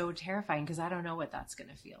is so terrifying because I don't know what that's going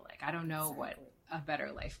to feel like. I don't know what a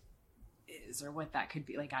better life is or what that could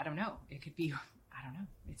be like. I don't know. It could be, I don't know.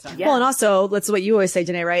 It's Well, and also that's what you always say,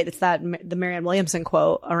 Danae, right? It's that the Marianne Williamson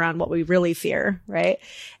quote around what we really fear, right?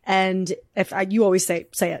 And you always say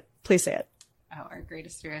it, please say it. Oh, our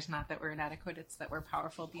greatest fear is not that we're inadequate. It's that we're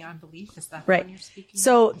powerful beyond belief. Is that right? When you're speaking?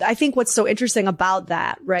 So I think what's so interesting about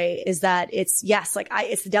that, right, is that it's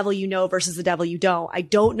the devil you know versus the devil you don't. I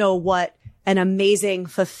don't know what an amazing,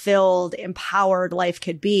 fulfilled, empowered life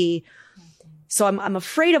could be. So I'm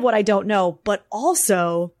afraid of what I don't know, but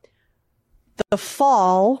also the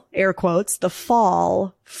fall, air quotes, the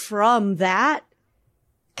fall from that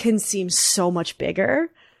can seem so much bigger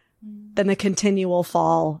than the continual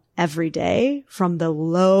fall every day from the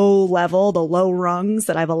low level, the low rungs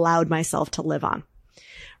that I've allowed myself to live on.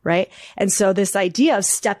 Right. And so this idea of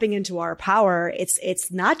stepping into our power,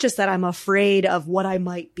 it's not just that I'm afraid of what I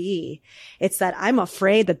might be. It's that I'm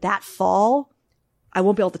afraid that fall, I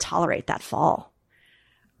won't be able to tolerate that fall.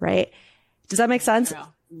 Right. Does that make sense?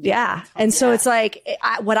 Yeah. And so it's like,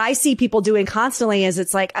 what I see people doing constantly is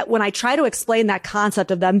it's like, when I try to explain that concept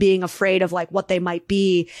of them being afraid of like what they might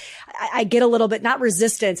be, I get a little bit, not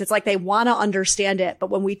resistance. It's like they want to understand it. But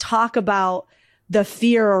when we talk about the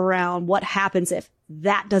fear around what happens if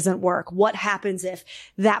that doesn't work, what happens if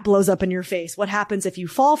that blows up in your face, what happens if you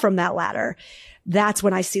fall from that ladder, that's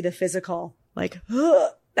when I see the physical, like,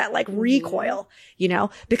 that like recoil, you know,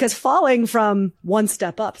 because falling from one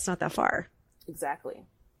step up, it's not that far. Exactly.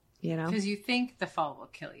 You know, because you think the fall will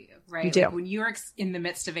kill you, right? You do. Like when you're in the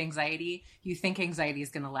midst of anxiety, you think anxiety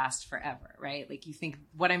is going to last forever, right? Like you think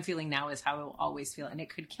what I'm feeling now is how I will always feel. And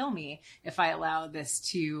it could kill me if I allow this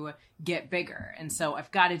to get bigger. And so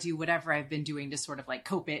I've got to do whatever I've been doing to sort of like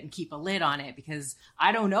cope it and keep a lid on it, because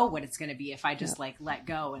I don't know what it's going to be if I just like let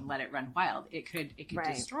go and let it run wild. It could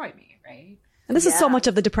destroy me, right? And this is so much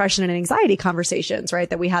of the depression and anxiety conversations, right,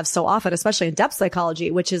 that we have so often, especially in depth psychology,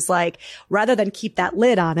 which is like, rather than keep that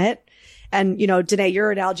lid on it. And, you know, Danae,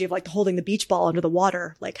 your analogy of like holding the beach ball under the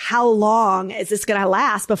water, like how long is this going to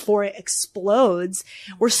last before it explodes?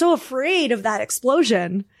 We're so afraid of that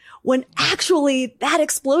explosion when actually that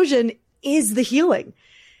explosion is the healing,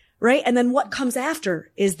 right? And then what comes after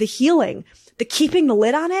is the healing. The keeping the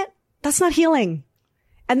lid on it, that's not healing.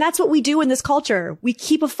 And that's what we do in this culture. We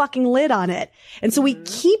keep a fucking lid on it. And so we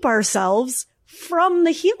keep ourselves from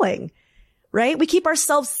the healing, right? We keep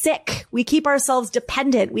ourselves sick. We keep ourselves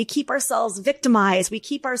dependent. We keep ourselves victimized. We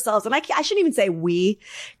keep ourselves, and I shouldn't even say we,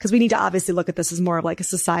 because we need to obviously look at this as more of like a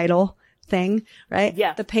societal thing, right?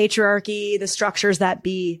 Yeah. The patriarchy, the structures that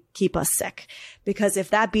be keep us sick. Because if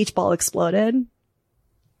that beach ball exploded,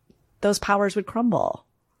 those powers would crumble.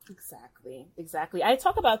 Exactly. I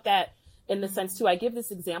talk about that in the sense too, I give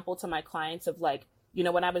this example to my clients of like, you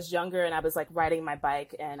know, when I was younger and I was like riding my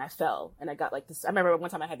bike and I fell and I got like this, I remember one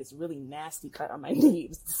time I had this really nasty cut on my knee. It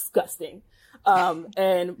was disgusting.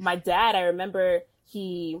 And my dad, I remember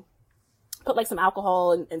he put like some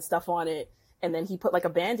alcohol and stuff on it. And then he put like a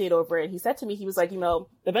Band-Aid over it. He said to me, he was like, you know,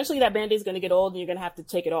 eventually that Band-Aid is going to get old and you're going to have to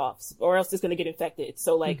take it off or else it's going to get infected.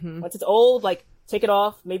 So like once it's old, like take it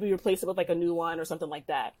off, maybe replace it with like a new one or something like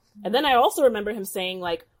that. And then I also remember him saying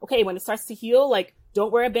like, okay, when it starts to heal, like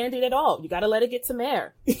don't wear a Band-Aid at all. You got to let it get some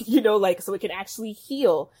air, you know, like so it can actually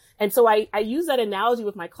heal. And so I use that analogy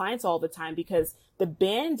with my clients all the time because the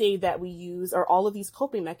Band-Aid that we use are all of these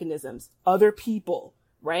coping mechanisms, other people.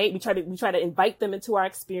 Right? We try to invite them into our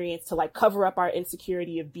experience to like cover up our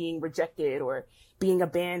insecurity of being rejected or being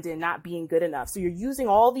abandoned, not being good enough. So you're using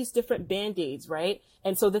all these different Band-Aids, right?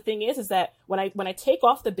 And so the thing is that when I take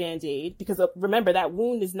off the Band-Aid, because remember that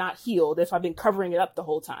wound is not healed if I've been covering it up the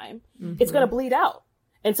whole time, it's going to bleed out.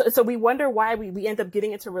 And so we wonder why we end up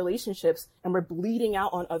getting into relationships and we're bleeding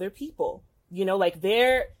out on other people, you know, like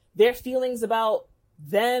their feelings about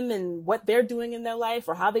them and what they're doing in their life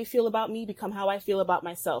or how they feel about me become how I feel about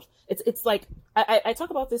myself. It's like, I talk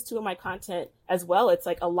about this too in my content as well. It's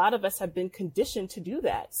like a lot of us have been conditioned to do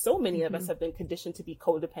that. So many of us have been conditioned to be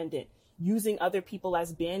codependent, using other people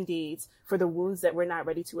as Band-Aids for the wounds that we're not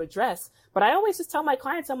ready to address. But I always just tell my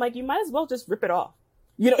clients, I'm like, you might as well just rip it off.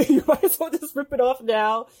 You know, you might as well just rip it off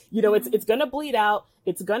now. You know, it's going to bleed out.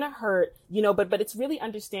 It's going to hurt, you know, but it's really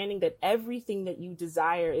understanding that everything that you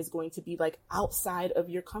desire is going to be like outside of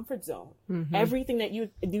your comfort zone. Everything that you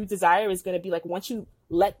desire is going to be like, once you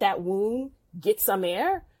let that wound get some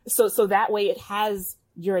air, so that way it has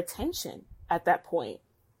your attention at that point.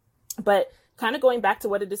 But kind of going back to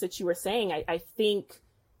what it is that you were saying, I think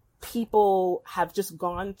people have just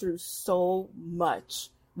gone through so much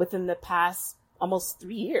within the past almost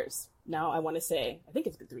 3 years now. I think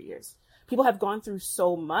it's been 3 years. People have gone through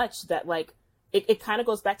so much that like, it kind of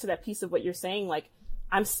goes back to that piece of what you're saying. Like,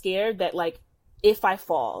 I'm scared that like, if I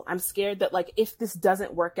fall, I'm scared that like, if this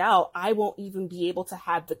doesn't work out, I won't even be able to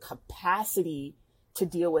have the capacity to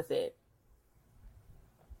deal with it.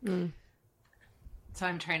 So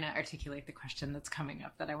I'm trying to articulate the question that's coming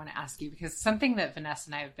up that I want to ask you, because something that Vanessa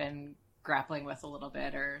and I have been grappling with a little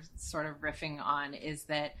bit or sort of riffing on is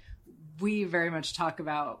that we very much talk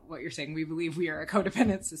about what you're saying. We believe we are a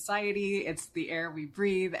codependent society. It's the air we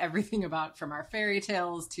breathe, everything about from our fairy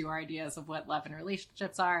tales to our ideas of what love and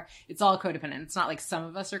relationships are. It's all codependent. It's not like some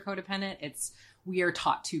of us are codependent. We are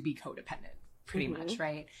taught to be codependent pretty much,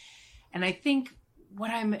 right? And I think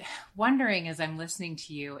what I'm wondering as I'm listening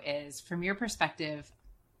to you is, from your perspective,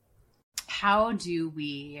 how do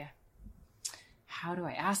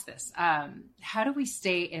I ask this? How do we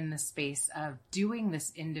stay in the space of doing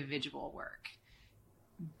this individual work,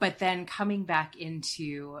 but then coming back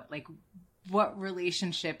into like what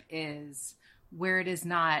relationship is, where it is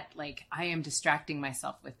not like I am distracting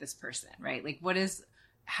myself with this person, right? Like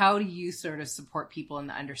how do you sort of support people in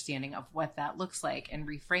the understanding of what that looks like and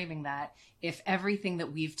reframing that if everything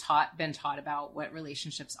that we've been taught about what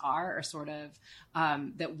relationships are sort of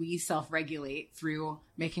that we self-regulate through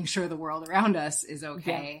making sure the world around us is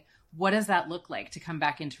okay? Yeah. What does that look like to come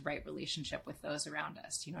back into right relationship with those around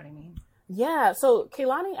us? Do you know what I mean? Yeah. So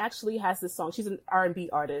Kehlani actually has this song. She's an R&B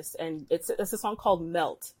artist, and it's a song called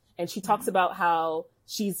Melt. And she talks about how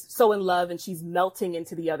she's so in love and she's melting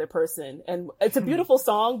into the other person. And it's a beautiful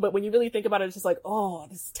song, but when you really think about it, it's just like, oh,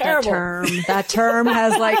 this is terrible. That term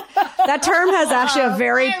has actually a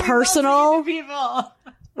very personal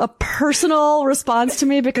response to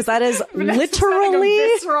me, because that is literally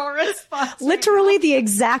the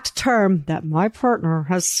exact term that my partner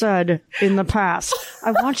has said in the past.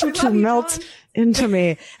 I want you to melt into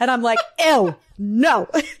me. And I'm like, ew, no,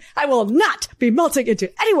 I will not be melting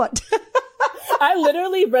into anyone. I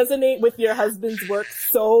literally resonate with your husband's work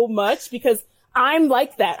so much, because I'm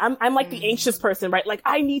like that. I'm like the anxious person, right? Like,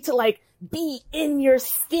 I need to like be in your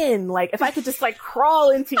skin. Like, if I could just like crawl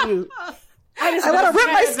into you. I want to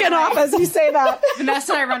rip my skin off as you say that.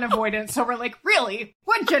 Vanessa and I run avoidance, so we're like, really?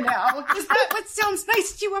 Would you know? Is that what sounds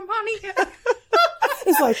nice to you, Imani?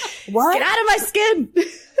 It's like, what? Get out of my skin.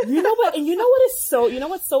 You know what? And you know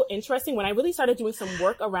what's so interesting? When I really started doing some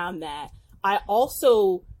work around that, I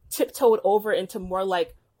also tiptoed over into more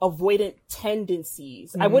like avoidant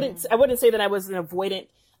tendencies. I wouldn't say that I was an avoidant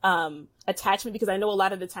attachment, because I know a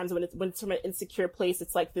lot of the times when it's from an insecure place,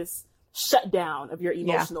 it's like this shutdown of your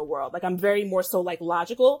emotional world. Like, I'm very more so like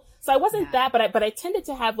logical. So I wasn't that, but I tended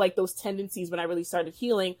to have like those tendencies when I really started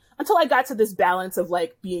healing, until I got to this balance of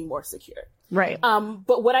like being more secure. Right.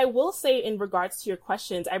 But what I will say in regards to your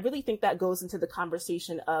questions, I really think that goes into the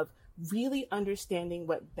conversation of really understanding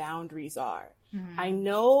what boundaries are. Mm-hmm. I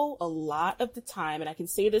know a lot of the time, and I can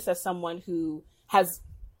say this as someone who has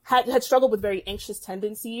had struggled with very anxious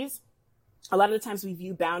tendencies. A lot of the times we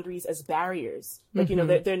view boundaries as barriers. Like, you know,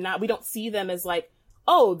 they're not, we don't see them as like,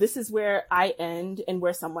 oh, this is where I end and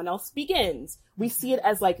where someone else begins. We see it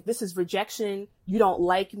as like, this is rejection. You don't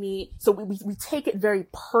like me. So we take it very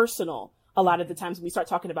personal a lot of the times when we start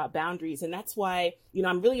talking about boundaries. And that's why, you know,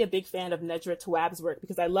 I'm really a big fan of Nedra Tawwab's work,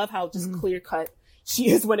 because I love how just clear cut she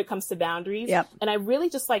is when it comes to boundaries. Yep. And I really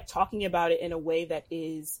just like talking about it in a way that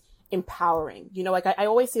is empowering. You know, like I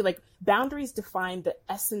always say, like, boundaries define the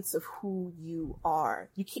essence of who you are.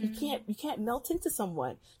 You can't melt into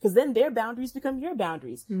someone, because then their boundaries become your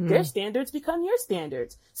boundaries. Their standards become your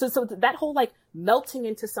standards. So that whole like melting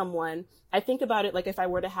into someone, I think about it like if I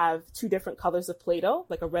were to have two different colors of Play-Doh,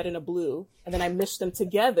 like a red and a blue, and then I mish them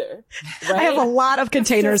together. Right? I have a lot of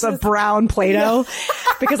containers of brown Play-Doh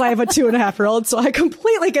because I have a 2.5-year-old. So I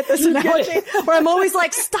completely get this analogy where I'm always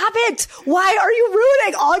like, stop it. Why are you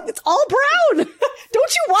ruining it's all brown.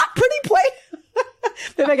 Don't you want pretty Play-Doh?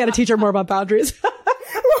 Maybe I got to teach her more about boundaries.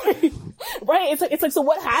 Right. It's like, so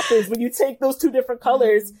what happens when you take those two different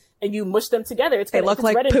colors and you mush them together? It's gonna look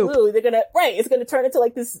like red poop. And blue. It's gonna turn into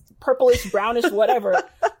like this purplish, brownish, whatever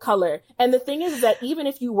color. And the thing is that even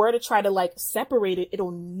if you were to try to like separate it,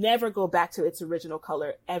 it'll never go back to its original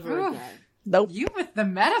color ever again. Nope. You with the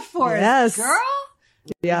metaphors, girl.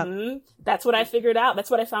 Yeah. Mm-hmm. That's what I figured out.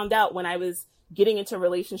 That's what I found out when I was getting into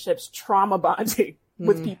relationships, trauma bonding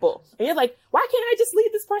with people. And you're like, why can't I just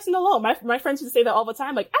leave this person alone? My friends used to say that all the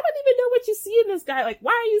time. Like, I don't even know what you see in this guy. Like,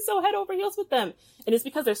 why are you so head over heels with them? And it's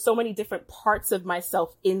because there's so many different parts of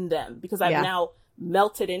myself in them, because I've now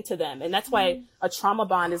melted into them. And that's why a trauma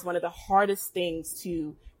bond is one of the hardest things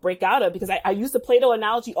to break out of, because I use the Play-Doh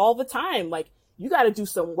analogy all the time. Like, you got to do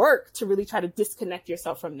some work to really try to disconnect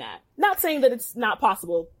yourself from that. Not saying that it's not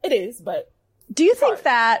possible. It is, but do you think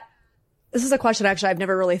that this is a question actually I've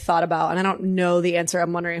never really thought about, and I don't know the answer.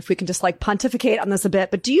 I'm wondering if we can just like pontificate on this a bit.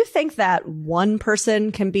 But do you think that one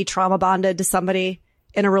person can be trauma bonded to somebody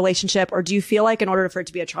in a relationship, or do you feel like in order for it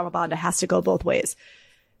to be a trauma bond, it has to go both ways?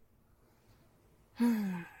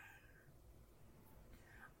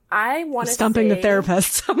 I want to stumping the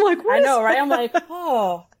therapist. I'm like, I know, right? I'm like,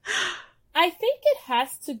 oh, I think it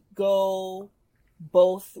has to go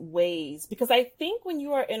both ways, because I think when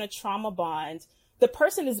you are in a trauma bond, the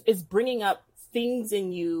person is bringing up things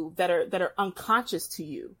in you that are unconscious to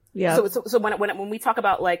you. Yeah. So when we talk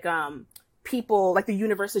about like people, like the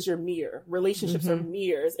universe is your mirror, relationships are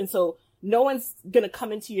mirrors, and so no one's gonna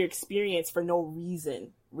come into your experience for no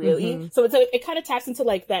reason, really. So it kind of taps into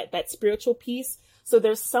like that spiritual piece. So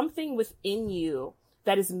there's something within you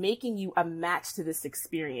that is making you a match to this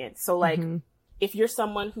experience. So like if you're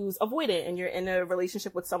someone who's avoidant and you're in a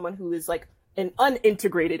relationship with someone who is like an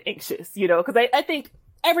unintegrated anxious, you know, because I think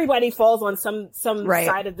everybody falls on some right.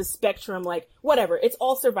 side of the spectrum, like whatever. It's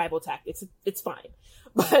all survival tactics. It's fine.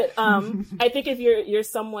 But I think if you're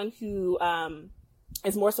someone who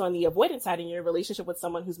is more so on the avoidant side in your relationship with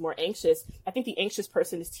someone who's more anxious, I think the anxious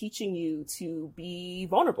person is teaching you to be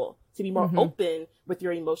vulnerable, to be more open with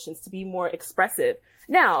your emotions, to be more expressive.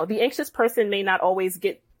 Now, the anxious person may not always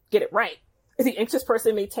get it right. The anxious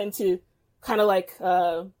person may tend to kind of like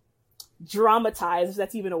dramatize, if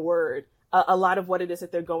that's even a word, a lot of what it is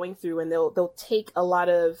that they're going through, and they'll take a lot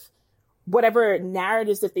of whatever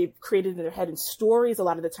narratives that they've created in their head and stories a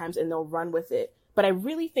lot of the times, and they'll run with it. But I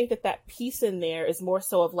really think that piece in there is more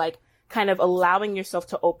so of like kind of allowing yourself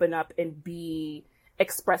to open up and be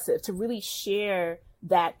expressive, to really share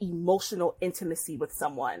that emotional intimacy with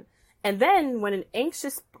someone. And then when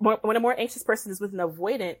a more anxious person is with an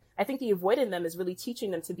avoidant, I think the avoidant in them is really teaching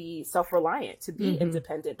them to be self-reliant, to be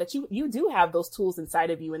independent, that you do have those tools inside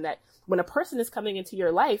of you, and that when a person is coming into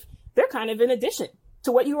your life, they're kind of in addition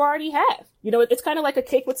to what you already have. You know, it's kind of like a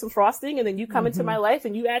cake with some frosting, and then you come into my life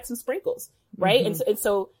and you add some sprinkles, right? And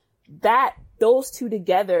so that those two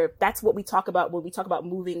together, that's what we talk about when we talk about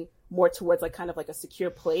moving more towards like kind of like a secure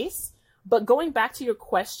place. But going back to your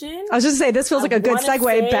question, I was just saying, this feels like a good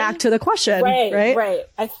segue back to the question, right?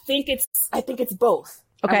 I think it's both.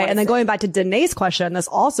 Okay. And then going back to Danae's question, this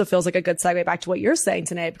also feels like a good segue back to what you're saying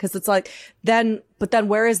today, because it's like, then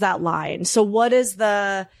where is that line? So what is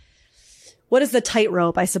the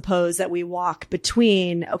tightrope, I suppose, that we walk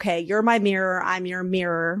between, okay, you're my mirror, I'm your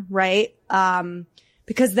mirror, right?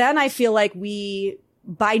 Because then I feel like we,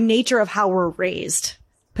 by nature of how we're raised,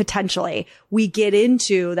 potentially, we get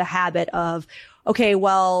into the habit of, okay,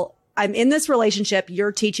 well, I'm in this relationship,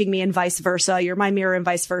 you're teaching me and vice versa, you're my mirror and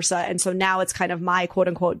vice versa. And so now it's kind of my quote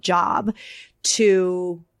unquote job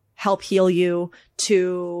to help heal you,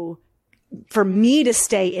 for me to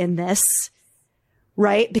stay in this,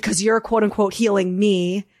 right? Because you're quote unquote healing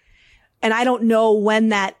me. And I don't know when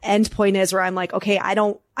that end point is where I'm like, okay, I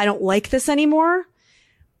don't like this anymore.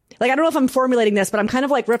 Like, I don't know if I'm formulating this, but I'm kind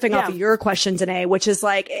of like riffing off of your question, Danae, which is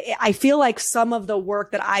like, I feel like some of the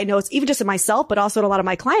work that I know, it's even just in myself, but also in a lot of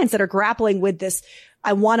my clients that are grappling with this,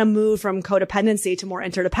 I want to move from codependency to more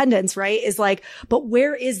interdependence, right? Is like, but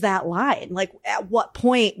where is that line? Like, at what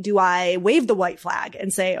point do I wave the white flag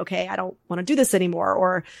and say, okay, I don't want to do this anymore?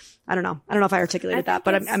 Or I don't know. I don't know if I articulated that,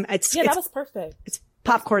 but that was perfect. It's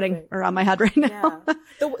popcorning around my head right now.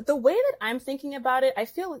 Yeah. The way that I'm thinking about it, I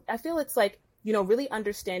feel it's like, you know, really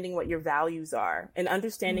understanding what your values are and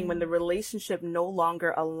understanding when the relationship no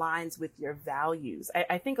longer aligns with your values.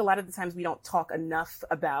 I think a lot of the times we don't talk enough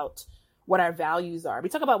about what our values are. We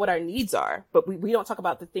talk about what our needs are, but we don't talk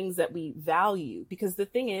about the things that we value, because the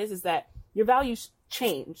thing is that your values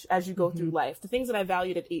change as you go through life. The things that I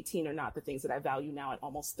valued at 18 are not the things that I value now at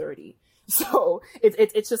almost 30. So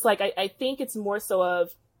it's just like, I think it's more so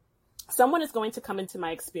of someone is going to come into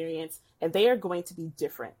my experience and they are going to be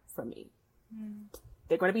different from me.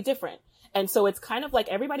 They're going to be different. And so it's kind of like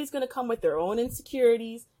everybody's going to come with their own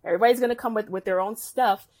insecurities. Everybody's going to come with their own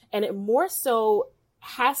stuff. And it more so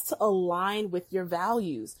has to align with your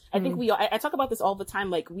values. I think I talk about this all the time.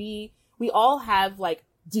 Like we all have like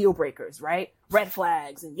deal breakers, right? Red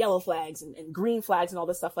flags and yellow flags and green flags and all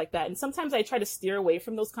this stuff like that. And sometimes I try to steer away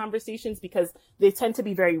from those conversations because they tend to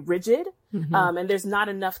be very rigid. And there's not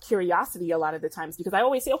enough curiosity a lot of the times, because I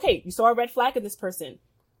always say, okay, you saw a red flag in this person.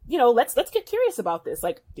 You know, let's get curious about this.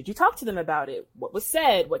 Like, did you talk to them about it? What was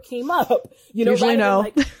said? What came up? You know, usually no.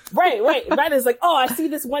 Like, right. Rather it's like, oh, I see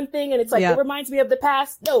this one thing and it's like, it reminds me of the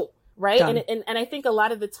past. No, right? And I think a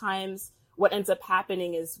lot of the times what ends up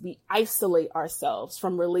happening is we isolate ourselves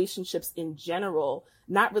from relationships in general,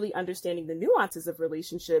 not really understanding the nuances of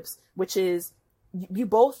relationships, which is you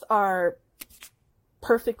both are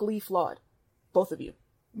perfectly flawed, both of you,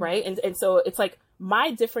 right? And so it's like,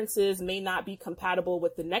 my differences may not be compatible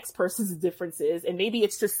with the next person's differences. And maybe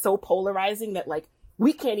it's just so polarizing that like,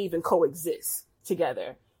 we can't even coexist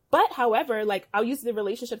together. But however, like I'll use the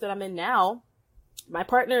relationship that I'm in now. My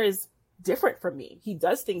partner is different from me. He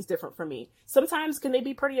does things different from me. Sometimes can they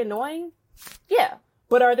be pretty annoying? Yeah.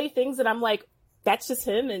 But are they things that I'm like, that's just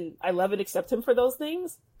him and I love and accept him for those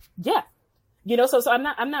things? Yeah. You know, so I'm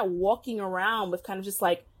not walking around with kind of just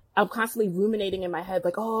like, I'm constantly ruminating in my head,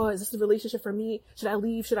 like, oh, is this the relationship for me? Should I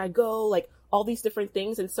leave? Should I go? Like all these different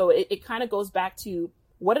things. And so it kind of goes back to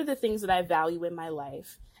what are the things that I value in my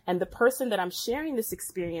life? And the person that I'm sharing this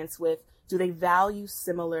experience with, do they value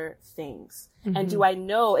similar things? And do I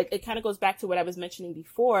know, it kind of goes back to what I was mentioning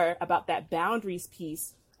before about that boundaries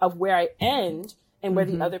piece of where I end and where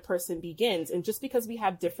the other person begins. And just because we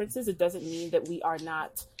have differences, it doesn't mean that we are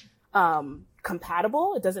not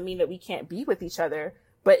compatible. It doesn't mean that we can't be with each other.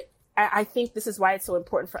 But I think this is why it's so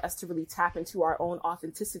important for us to really tap into our own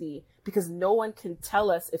authenticity, because no one can tell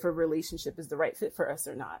us if a relationship is the right fit for us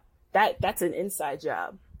or not. That's an inside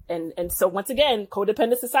job. And so once again,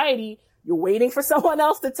 codependent society, you're waiting for someone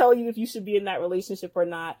else to tell you if you should be in that relationship or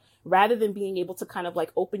not, rather than being able to kind of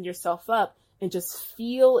like open yourself up and just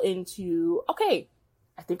feel into, okay,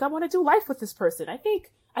 I think I want to do life with this person. I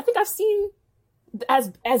think I've seen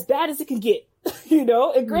as bad as it can get, you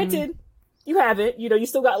know, and granted, you haven't, you know, you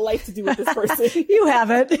still got life to do with this person. You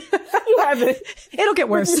haven't. You haven't. It'll get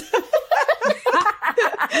worse.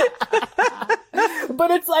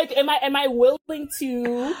 But it's like, am I willing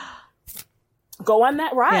to go on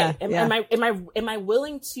that ride? Am I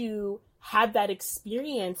willing to have that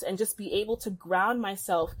experience and just be able to ground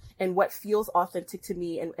myself in what feels authentic to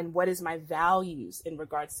me and what is my values in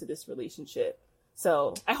regards to this relationship?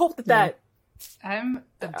 So I hope that I'm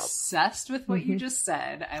obsessed with what you just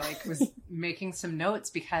said. I was making some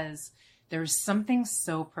notes because there's something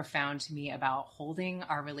so profound to me about holding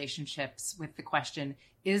our relationships with the question,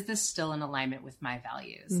 is this still in alignment with my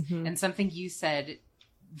values? Mm-hmm. And something you said,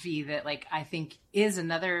 V, that I think is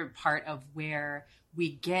another part of where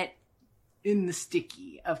we get in the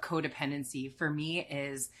sticky of codependency for me,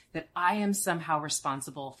 is that I am somehow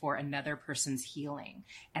responsible for another person's healing.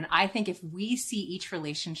 And I think if we see each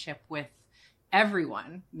relationship with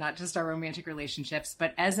everyone, not just our romantic relationships,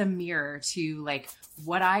 but as a mirror to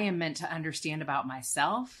what I am meant to understand about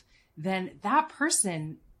myself, then that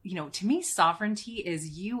person, you know, to me, sovereignty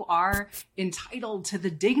is you are entitled to the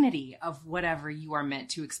dignity of whatever you are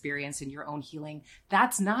meant to experience in your own healing.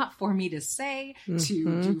 That's not for me to say, to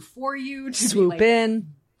do for you, to swoop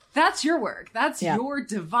in. That's your work. That's your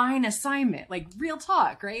divine assignment, real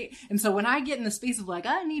talk, right? And so when I get in the space of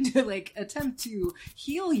I need to attempt to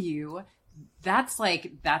heal you, that's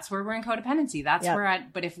where we're in codependency. That's where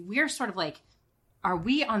but if we're sort of are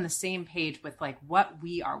we on the same page with what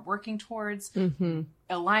we are working towards,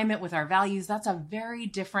 alignment with our values? That's a very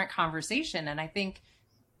different conversation. And I think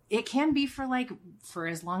it can be for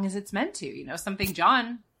as long as it's meant to, you know, something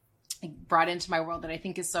John brought into my world that I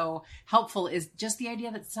think is so helpful is just the idea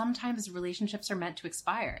that sometimes relationships are meant to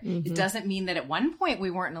expire. It doesn't mean that at one point we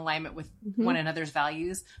weren't in alignment with one another's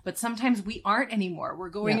values, but sometimes we aren't anymore. We're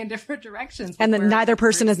going in different directions. And then neither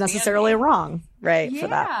person is necessarily wrong, right? For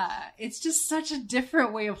that. Yeah. It's just such a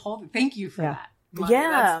different way of holding. Thank you for that.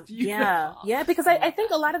 Yeah. Because I think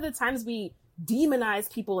a lot of the times we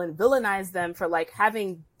demonize people and villainize them for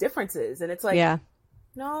having differences. And it's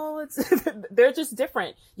no, they're just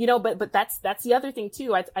different, you know, but that's the other thing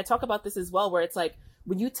too. I talk about this as well, where it's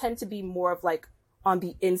when you tend to be more of on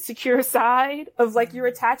the insecure side of your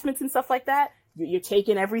attachments and stuff like that, you're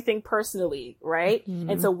taking everything personally. Right.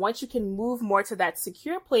 And so once you can move more to that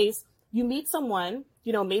secure place, you meet someone,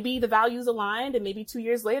 you know, maybe the values aligned and maybe 2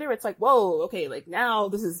 years later, it's whoa, okay. Now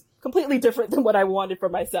this is completely different than what I wanted for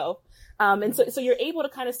myself. And so you're able to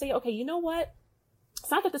kind of say, okay, you know what? It's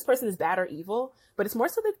not that this person is bad or evil, but it's more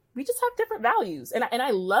so that we just have different values. And I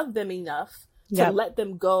love them enough to let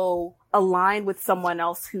them go align with someone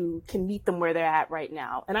else who can meet them where they're at right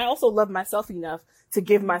now. And I also love myself enough to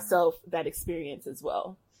give myself that experience as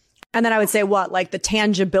well. And then I would say the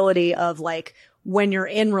tangibility of when you're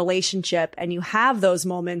in relationship and you have those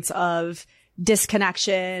moments of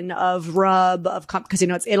disconnection, of rub, of, cause you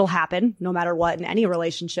know, it'll happen no matter what in any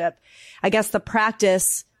relationship. I guess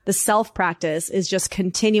the self-practice is just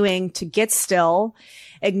continuing to get still,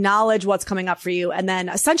 acknowledge what's coming up for you, and then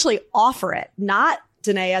essentially offer it, not,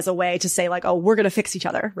 Danae, as a way to say oh, we're going to fix each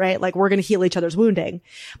other, right? We're going to heal each other's wounding,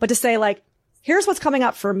 but to say here's what's coming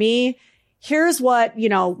up for me. Here's what, you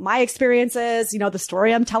know, my experience is, you know, the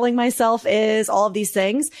story I'm telling myself is, all of these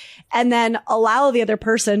things, and then allow the other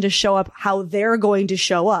person to show up how they're going to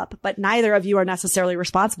show up. But neither of you are necessarily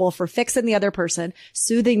responsible for fixing the other person,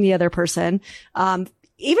 soothing the other person,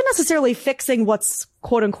 even necessarily fixing what's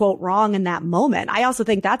quote unquote wrong in that moment. I also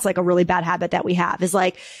think that's a really bad habit that we have is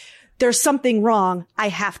there's something wrong. I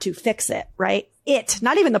have to fix it, right? It,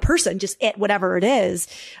 not even the person, just it, whatever it is.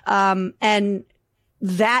 And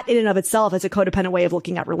that in and of itself is a codependent way of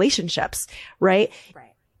looking at relationships, right?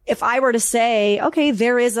 Right. If I were to say, okay,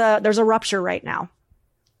 there's a rupture right now.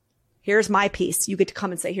 Here's my piece. You get to come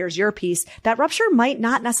and say, here's your piece. That rupture might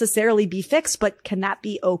not necessarily be fixed, but can that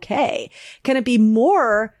be okay? Can it be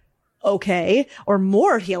more okay or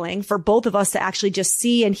more healing for both of us to actually just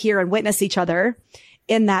see and hear and witness each other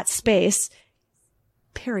in that space?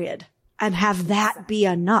 Period. and have that be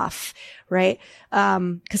enough, right?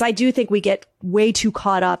 Because I do think we get way too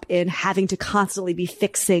caught up in having to constantly be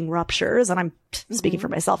fixing ruptures. And I'm speaking for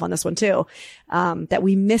myself on this one too, that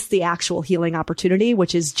we miss the actual healing opportunity,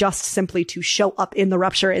 which is just simply to show up in the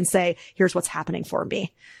rupture and say, here's what's happening for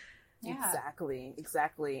me. Yeah.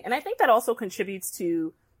 Exactly. And I think that also contributes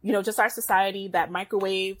to, just our society, that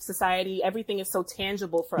microwave society, everything is so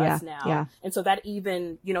tangible for us now. Yeah. And so that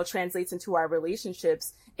even, translates into our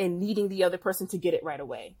relationships and needing the other person to get it right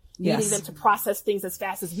away, needing them to process things as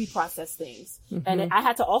fast as we process things. And I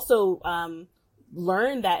had to also,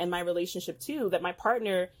 learn that in my relationship too, that my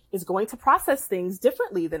partner is going to process things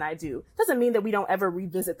differently than I do. Doesn't mean that we don't ever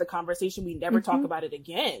revisit the conversation. We never talk about it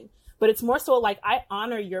again, but it's more so like I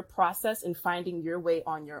honor your process in finding your way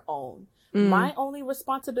on your own. My only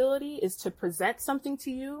responsibility is to present something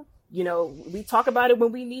to you. We talk about it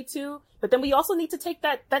when we need to, but then we also need to take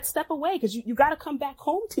that step away, because you got to come back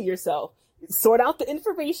home to yourself, sort out the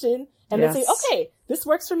information, and then say, okay, this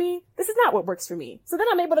works for me. This is not what works for me. So then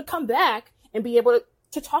I'm able to come back and be able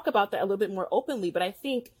to talk about that a little bit more openly. But I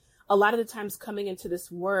think a lot of the times coming into this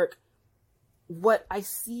work, what I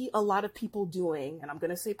see a lot of people doing, and I'm going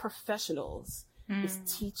to say professionals, is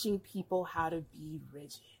teaching people how to be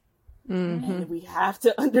rigid. And we have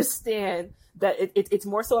to understand that it's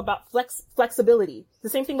more so about flexibility. The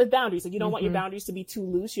same thing with boundaries. Like, you don't want your boundaries to be too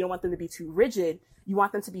loose. You don't want them to be too rigid. You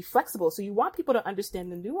want them to be flexible. So you want people to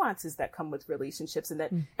understand the nuances that come with relationships, and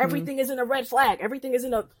that everything isn't a red flag. Everything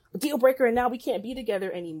isn't a deal breaker, and now we can't be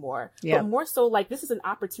together anymore. But more so, like, this is an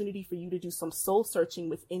opportunity for you to do some soul searching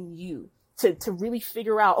within you to really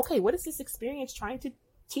figure out, okay, what is this experience trying to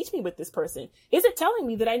teach me with this person? Is it telling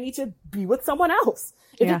me that I need to be with someone else?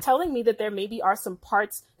 Is it telling me that there maybe are some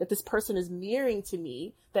parts that this person is mirroring to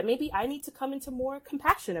me that maybe I need to come into more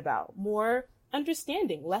compassion about, more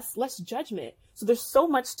understanding, less judgment? So there's so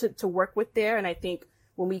much to work with there. And I think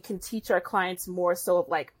when we can teach our clients more so of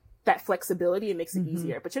like that flexibility, it makes it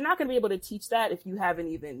easier. But you're not going to be able to teach that if you haven't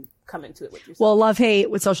even come into it with yourself. Well, love,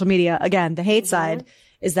 hate with social media. Again, the hate side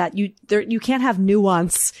is that you can't have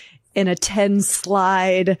nuance in a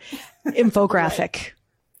 10-slide infographic.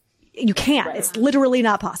 You can't. It's literally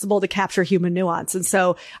not possible to capture human nuance. And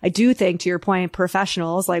so I do think, to your point,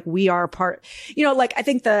 professionals, like, we are part, like, I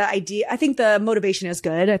think the motivation is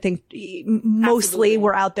good. I think mostly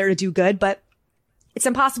we're out there to do good, but it's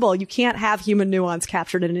impossible. You can't have human nuance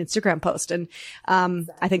captured in an Instagram post. And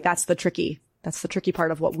I think that's the tricky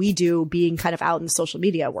part of what we do, being kind of out in the social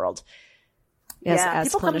media world. As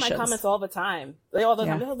people come in my comments all the time. They're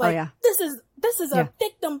like, this is a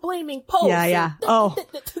victim blaming post. Yeah. Oh,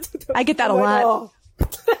 I get that a lot.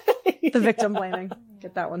 The victim blaming.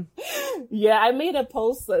 Get that one. Yeah, I made a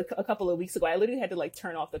post a couple of weeks ago. I literally had to like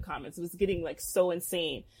turn off the comments. It was getting like so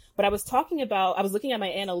insane. But I was looking at my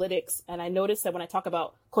analytics, and I noticed that when I talk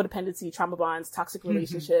about codependency, trauma bonds, toxic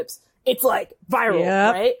relationships, it's like viral,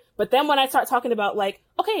 right? But then when I start talking about like,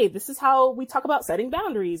 okay, this is how we talk about setting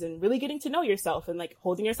boundaries and really getting to know yourself and like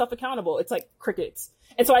holding yourself accountable, it's like crickets.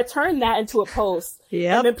 And so I turned that into a post.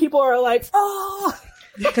 And then people are like, oh,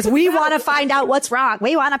 because we want to find out what's wrong.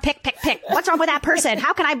 We want to pick. What's wrong with that person?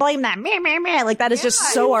 How can I blame them? Meh. Like, that is just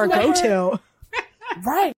so our go-to.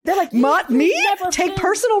 Right. They're like, not me? Take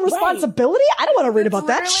personal responsibility? I don't want to read about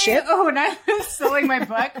that shit. Oh, when I was selling my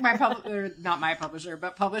book, not my publisher,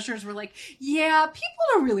 but publishers were like, yeah, people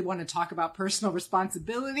don't really want to talk about personal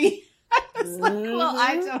responsibility. I was like, well,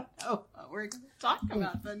 I don't know what we're going to talk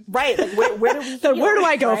about then. Right. Like, where do we then where do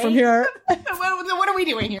I go from here? What are we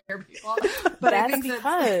doing here, people? But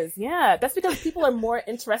that's because people are more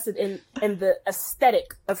interested in the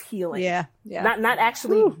aesthetic of healing. Yeah. Not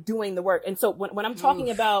actually doing the work. And so when I'm talking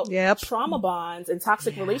about trauma bonds and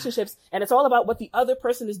toxic relationships, and it's all about what the other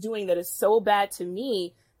person is doing that is so bad to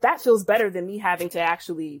me, that feels better than me having to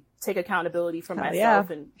actually take accountability for myself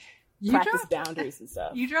and practice boundaries and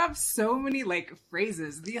stuff. You drop so many like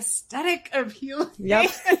phrases. The aesthetic of healing. Yep.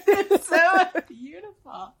 It's so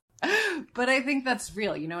beautiful. But I think that's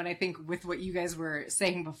real, and I think with what you guys were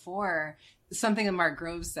saying before, something that Mark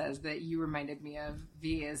Groves says that you reminded me of,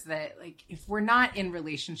 V, is that like, if we're not in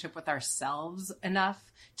relationship with ourselves enough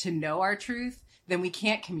to know our truth, then we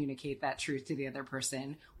can't communicate that truth to the other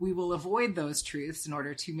person. We will avoid those truths in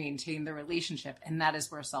order to maintain the relationship. And that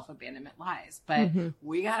is where self-abandonment lies. But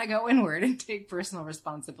we got to go inward and take personal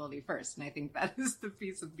responsibility first. And I think that is the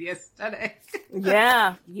piece of the aesthetic.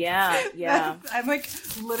 Yeah. I've like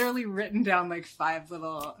literally written down like 5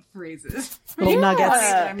 little phrases. Little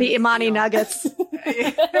nuggets. The Imani nuggets.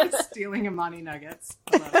 I'm stealing Imani nuggets.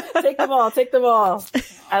 Take them all.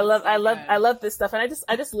 I love this stuff. And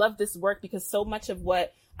I just love this work, because so much of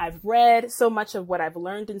what I've read so much of what I've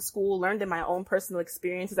learned in school, learned in my own personal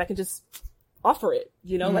experiences. I can just offer it,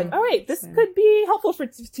 you know, like, all right, this could be helpful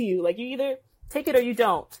to you. Like, you either take it or you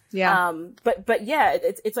don't. Yeah. But yeah,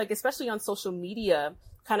 it's like, especially on social media,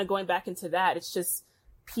 kind of going back into that, it's just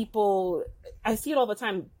people, I see it all the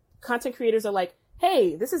time. Content creators are like,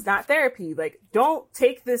 hey, this is not therapy. Like, don't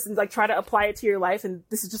take this and like try to apply it to your life. And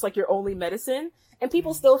this is just like your only medicine. And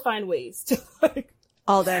people still find ways to like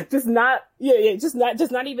all day, just not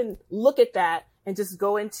even look at that and just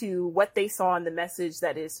go into what they saw in the message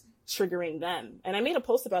that is triggering them. And I made a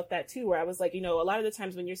post about that too, where I was like, you know, a lot of the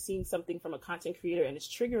times when you're seeing something from a content creator and it's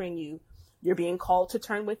triggering you, you're being called to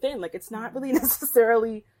turn within. Like, it's not really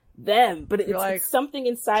necessarily them, but it's something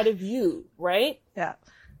inside of you, right? Yeah.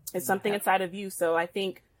 It's something inside of you. So I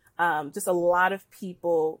think just a lot of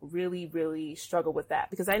people really, really struggle with that,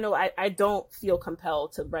 because I know I don't feel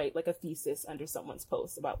compelled to write like a thesis under someone's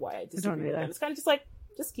post about why I disagree with them. It's kind of just like,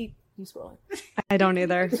 just keep scrolling. I don't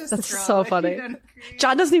either. That's so funny.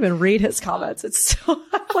 John doesn't even read his comments. It's so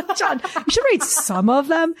like, John, you should read some of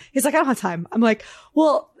them. He's like, I don't have time. I'm like,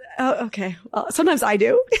 well, okay. Sometimes I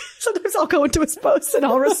do. Sometimes I'll go into his posts and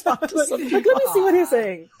I'll respond to something. Like, let me see what he's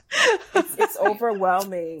saying. It's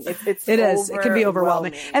overwhelming. It is. It can be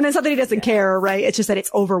overwhelming. And then something he doesn't care, right? It's just that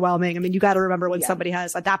it's overwhelming. I mean, you got to remember when somebody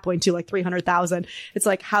has at that point too, like 300,000, it's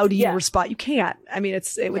like, how do you respond? You can't. I mean,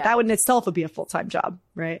 that in itself would be a full-time job,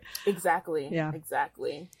 right? Exactly. Yeah.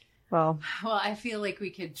 Exactly. Well, I feel like we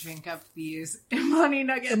could drink up these Imani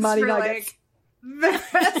nuggets like the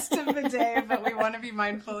rest of the day, but we want to be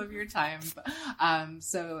mindful of your time.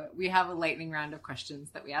 So we have a lightning round of questions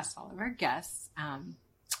that we ask all of our guests.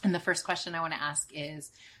 And the first question I want to ask is,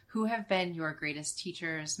 who have been your greatest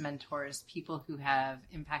teachers, mentors, people who have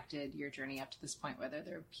impacted your journey up to this point, whether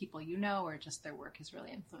they're people you know or just their work has really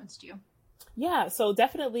influenced you? Yeah, so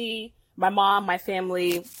definitely my mom, my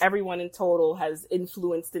family, everyone in total has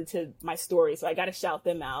influenced into my story. So I got to shout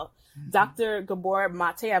them out. Mm-hmm. Dr. Gabor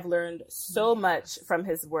Mate, I've learned so much from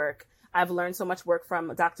his work. I've learned so much work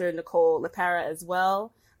from Dr. Nicole LaPara as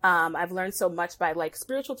well. I've learned so much by like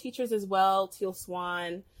spiritual teachers as well, Teal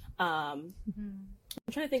Swan. I'm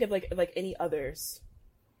trying to think of like any others.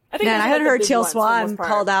 I hadn't heard Teal Swan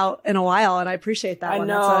called out in a while, and I appreciate that. I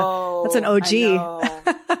know. That's an OG.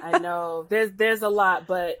 I know. There's a lot,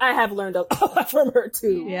 but I have learned a lot from her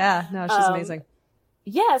too. Yeah, no, she's amazing.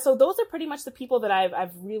 Yeah, so those are pretty much the people that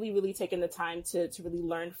I've really, really taken the time to really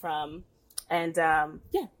learn from. And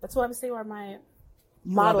that's what I would say are my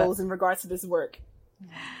models in regards to this work.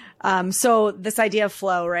 So this idea of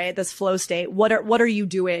flow, right? This flow state, what are you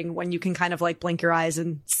doing when you can kind of like blink your eyes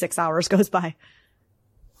and 6 hours goes by?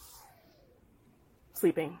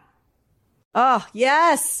 Sleeping. Oh,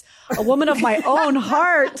 yes. A woman of my own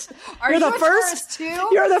heart. You're the first too?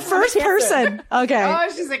 You're the first person. Okay.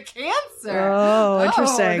 Oh, she's a Cancer. Oh,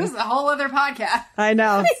 interesting. This is a whole other podcast. I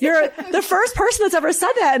know. You're the first person that's ever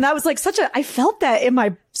said that. And that was like I felt that in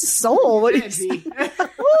my soul. What you said.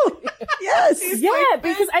 Yes. Yeah,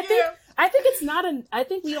 because I think it's not I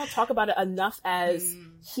think we don't talk about it enough as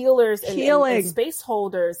healers and space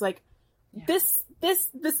holders. Like this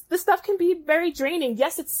stuff can be very draining.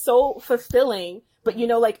 Yes, it's so fulfilling, but you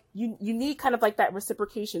know, like you need kind of like that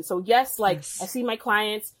reciprocation. So yes, I see my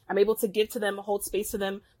clients, I'm able to give to them, hold space to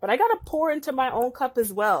them, but I got to pour into my own cup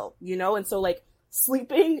as well, you know? And so like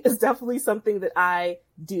sleeping is definitely something that I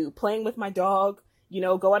do. Playing with my dog, you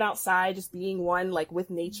know, going outside, just being one, like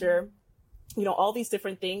with nature, you know, all these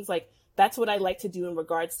different things. Like that's what I like to do in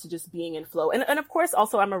regards to just being in flow. And of course,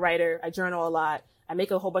 also I'm a writer. I journal a lot. I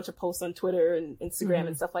make a whole bunch of posts on Twitter and Instagram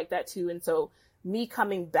and stuff like that too. And so me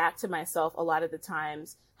coming back to myself a lot of the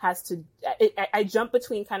times I jump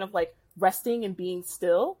between kind of like resting and being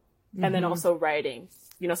still and then also writing,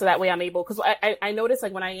 you know, so that way I'm able, because I notice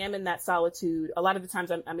like when I am in that solitude, a lot of the times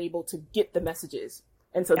I'm able to get the messages.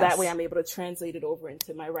 And so that way I'm able to translate it over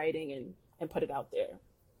into my writing and put it out there.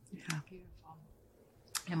 Yeah. Beautiful.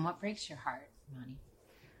 And what breaks your heart, Imani?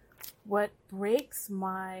 What breaks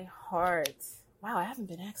my heart? Wow, I haven't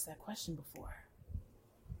been asked that question before.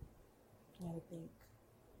 I think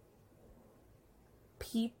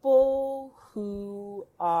people who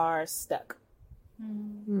are stuck.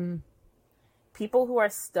 Mm-hmm. People who are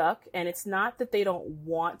stuck, and it's not that they don't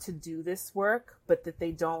want to do this work, but that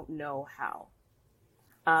they don't know how.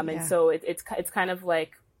 And so it's kind of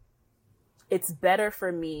like, it's better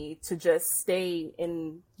for me to just stay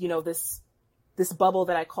in, you know, this bubble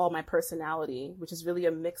that I call my personality, which is really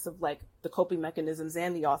a mix of like the coping mechanisms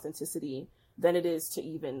and the authenticity, than it is to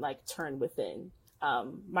even like turn within.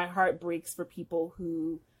 My heart breaks for people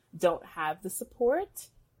who don't have the support,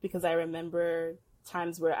 because I remember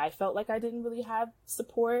times where I felt like I didn't really have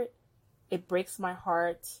support. It breaks my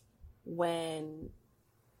heart when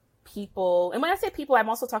people, and when I say people, I'm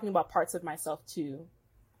also talking about parts of myself too,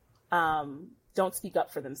 don't speak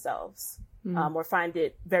up for themselves, or find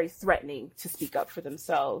it very threatening to speak up for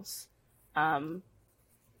themselves. And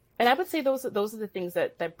I would say those are the things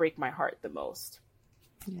that break my heart the most.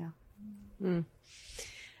 Yeah.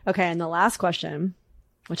 Okay. And the last question,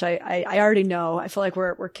 which I already know, I feel like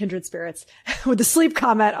we're kindred spirits with the sleep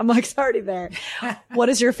comment. I'm like, it's already there. What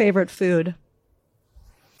is your favorite food?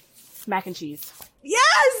 Mac and cheese.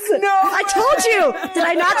 Yes! No, I told you. Did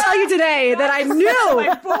I not tell you today that I knew?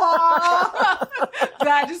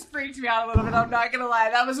 That just freaked me out a little bit. I'm not gonna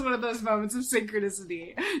lie. That was one of those moments of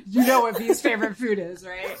synchronicity. You know what V's favorite food is,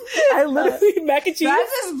 right? I literally mac and cheese. That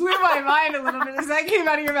just blew my mind a little bit as that came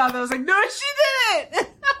out of your mouth. I was like, no, she didn't.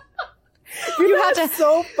 You have to.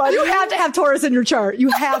 So funny. You have to have Taurus in your chart.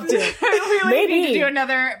 You have to. We need to do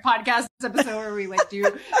another podcast episode where we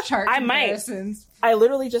do chart comparisons. I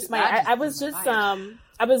literally just might. I was just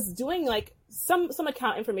I was doing some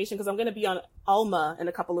account information because I'm going to be on Alma in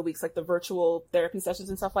a couple of weeks, like the virtual therapy sessions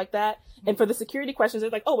and stuff like that. And for the security questions,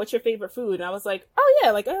 they're like, "Oh, what's your favorite food?" And I was like, "Oh yeah,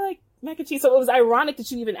 I like mac and cheese." So it was ironic that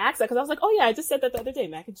you even asked that because I was like, "Oh yeah, I just said that the other day,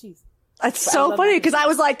 mac and cheese." That's so funny because I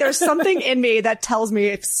was like, there's something in me that tells me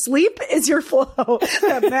if sleep is your flow,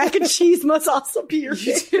 that mac and cheese must also be your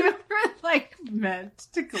favorite. We're meant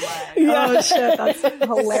to collide. Yeah. Oh shit, that's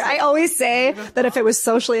hilarious. I always say that if it was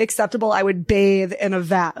socially acceptable, I would bathe in a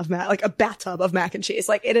vat of a bathtub of mac and cheese.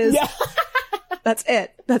 Like it is. Yeah. That's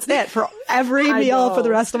it. That's it for every meal for the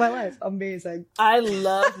rest of my life. Amazing. I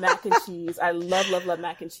love mac and cheese. I love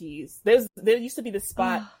mac and cheese. There used to be this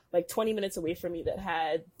spot 20 minutes away from me that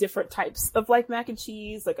had different types of mac and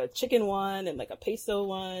cheese, like a chicken one and a pesto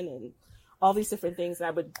one and all these different things. And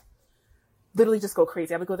I would literally just go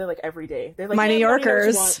crazy. I would go there every day. They're like, my New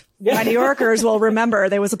Yorkers will remember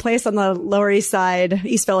there was a place on the Lower East Side,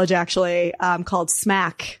 East Village actually, called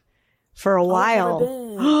Smack. For a while.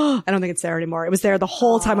 I don't think it's there anymore. It was there the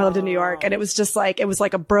whole time I lived in New York. And it was just it was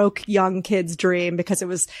like a broke young kid's dream because it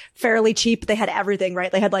was fairly cheap. They had everything,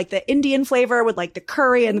 right? They had the Indian flavor with the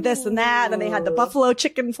curry and this and that. And then they had the buffalo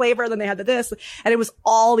chicken flavor. And then they had the this. And it was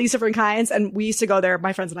all these different kinds. And we used to go there.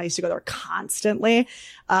 My friends and I used to go there constantly.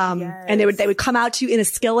 Yes. And they would come out to you in a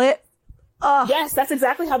skillet. Oh. Yes, that's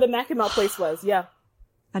exactly how the Mac and Melt place was. Yeah.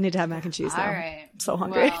 I need to have mac and cheese now. All right. I'm so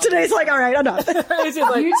hungry. Well, today's all right, I'm done.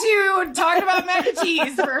 You two talked about mac and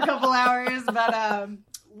cheese for a couple hours, but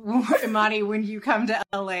Imani, when you come to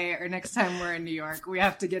LA or next time we're in New York, we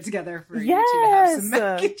have to get together for you two to have some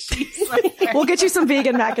mac and cheese. We'll get you some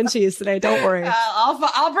vegan mac and cheese today. Don't worry.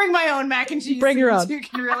 I'll bring my own mac and cheese. Bring your own. You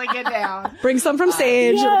can really get down. Bring some from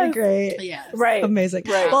Sage. Yes. It'll be great. Yes. Right. Amazing.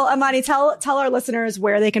 Right. Well, Imani, tell our listeners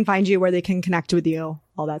where they can find you, where they can connect with you,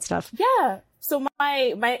 all that stuff. Yeah. So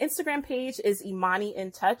my Instagram page is Imani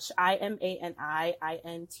in Touch,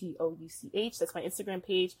 IMANIINTOUCH. That's my Instagram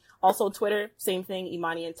page. Also Twitter, same thing,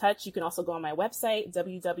 Imani in Touch. You can also go on my website,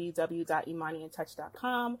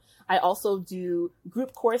 www.imanintouch.com. I also do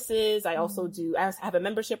group courses. I have a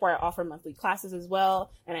membership where I offer monthly classes as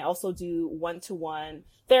well. And I also do one-to-one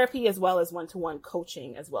therapy as well as one-to-one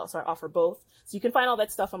coaching as well. So I offer both. So you can find all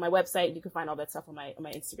that stuff on my website. You can find all that stuff on my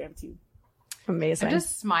Instagram too. Amazing. I'm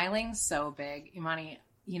just smiling so big. Imani,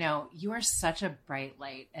 you are such a bright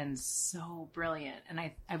light and so brilliant. And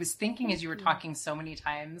I was thinking as you were talking so many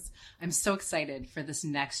times, I'm so excited for this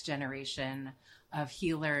next generation of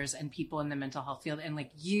healers and people in the mental health field. And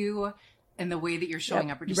you and the way that you're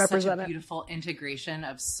showing up are just such a beautiful integration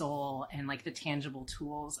of soul and the tangible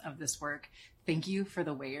tools of this work. Thank you for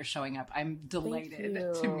the way you're showing up. I'm delighted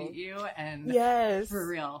to meet you. And yes, for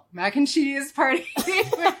real, mac and cheese party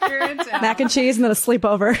when you're in town. Mac and cheese and then a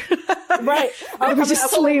sleepover. Right. I'll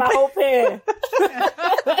just sleep. My whole pan.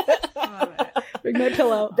 Bring my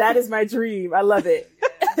pillow. That is my dream. I love it.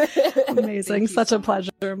 Amazing. Such a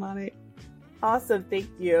pleasure, Imani. Awesome. Thank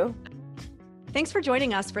you. Thanks for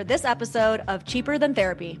joining us for this episode of Cheaper Than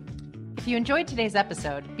Therapy. If you enjoyed today's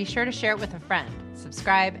episode, be sure to share it with a friend,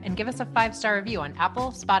 subscribe, and give us a 5-star review on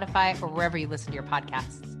Apple, Spotify, or wherever you listen to your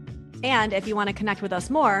podcasts. And if you want to connect with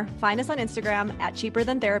us more, find us on Instagram at Cheaper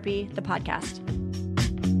Than Therapy, the podcast.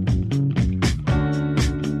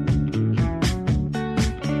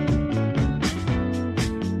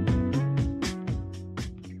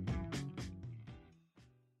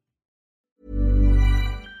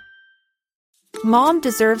 Mom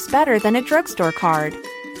deserves better than a drugstore card.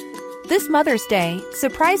 This Mother's Day,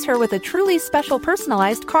 surprise her with a truly special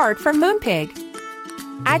personalized card from Moonpig.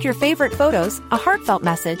 Add your favorite photos, a heartfelt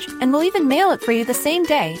message, and we'll even mail it for you the same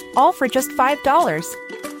day, all for just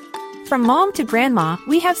 $5. From mom to grandma,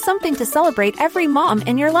 we have something to celebrate every mom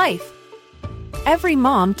in your life. Every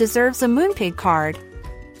mom deserves a Moonpig card.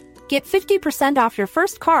 Get 50% off your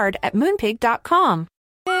first card at moonpig.com.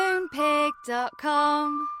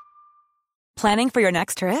 Moonpig.com. Planning for your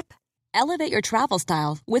next trip? Elevate your travel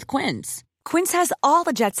style with Quince. Quince has all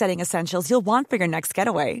the jet-setting essentials you'll want for your next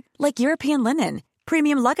getaway, like European linen,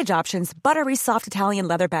 premium luggage options, buttery soft Italian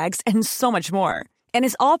leather bags, and so much more. And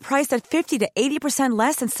is all priced at 50 to 80%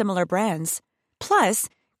 less than similar brands. Plus,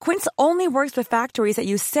 Quince only works with factories that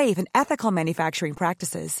use safe and ethical manufacturing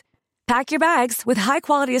practices. Pack your bags with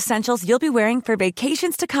high-quality essentials you'll be wearing for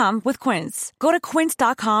vacations to come with Quince. Go to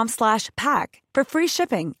quince.com/pack for free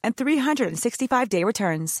shipping and 365-day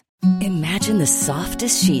returns. Imagine the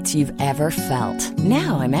softest sheets you've ever felt.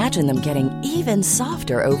 Now imagine them getting even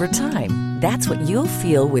softer over time. That's what you'll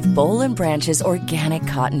feel with Boll & Branch's organic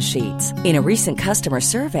cotton sheets. In a recent customer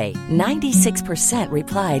survey, 96%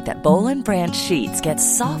 replied that Boll & Branch sheets get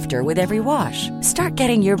softer with every wash. Start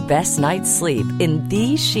getting your best night's sleep in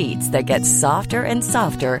these sheets that get softer and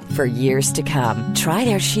softer for years to come. Try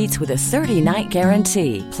their sheets with a 30-night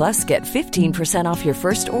guarantee. Plus, get 15% off your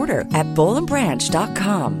first order at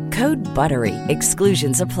bollandbranch.com. Code BUTTERY.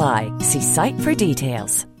 Exclusions apply. See site for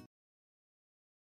details.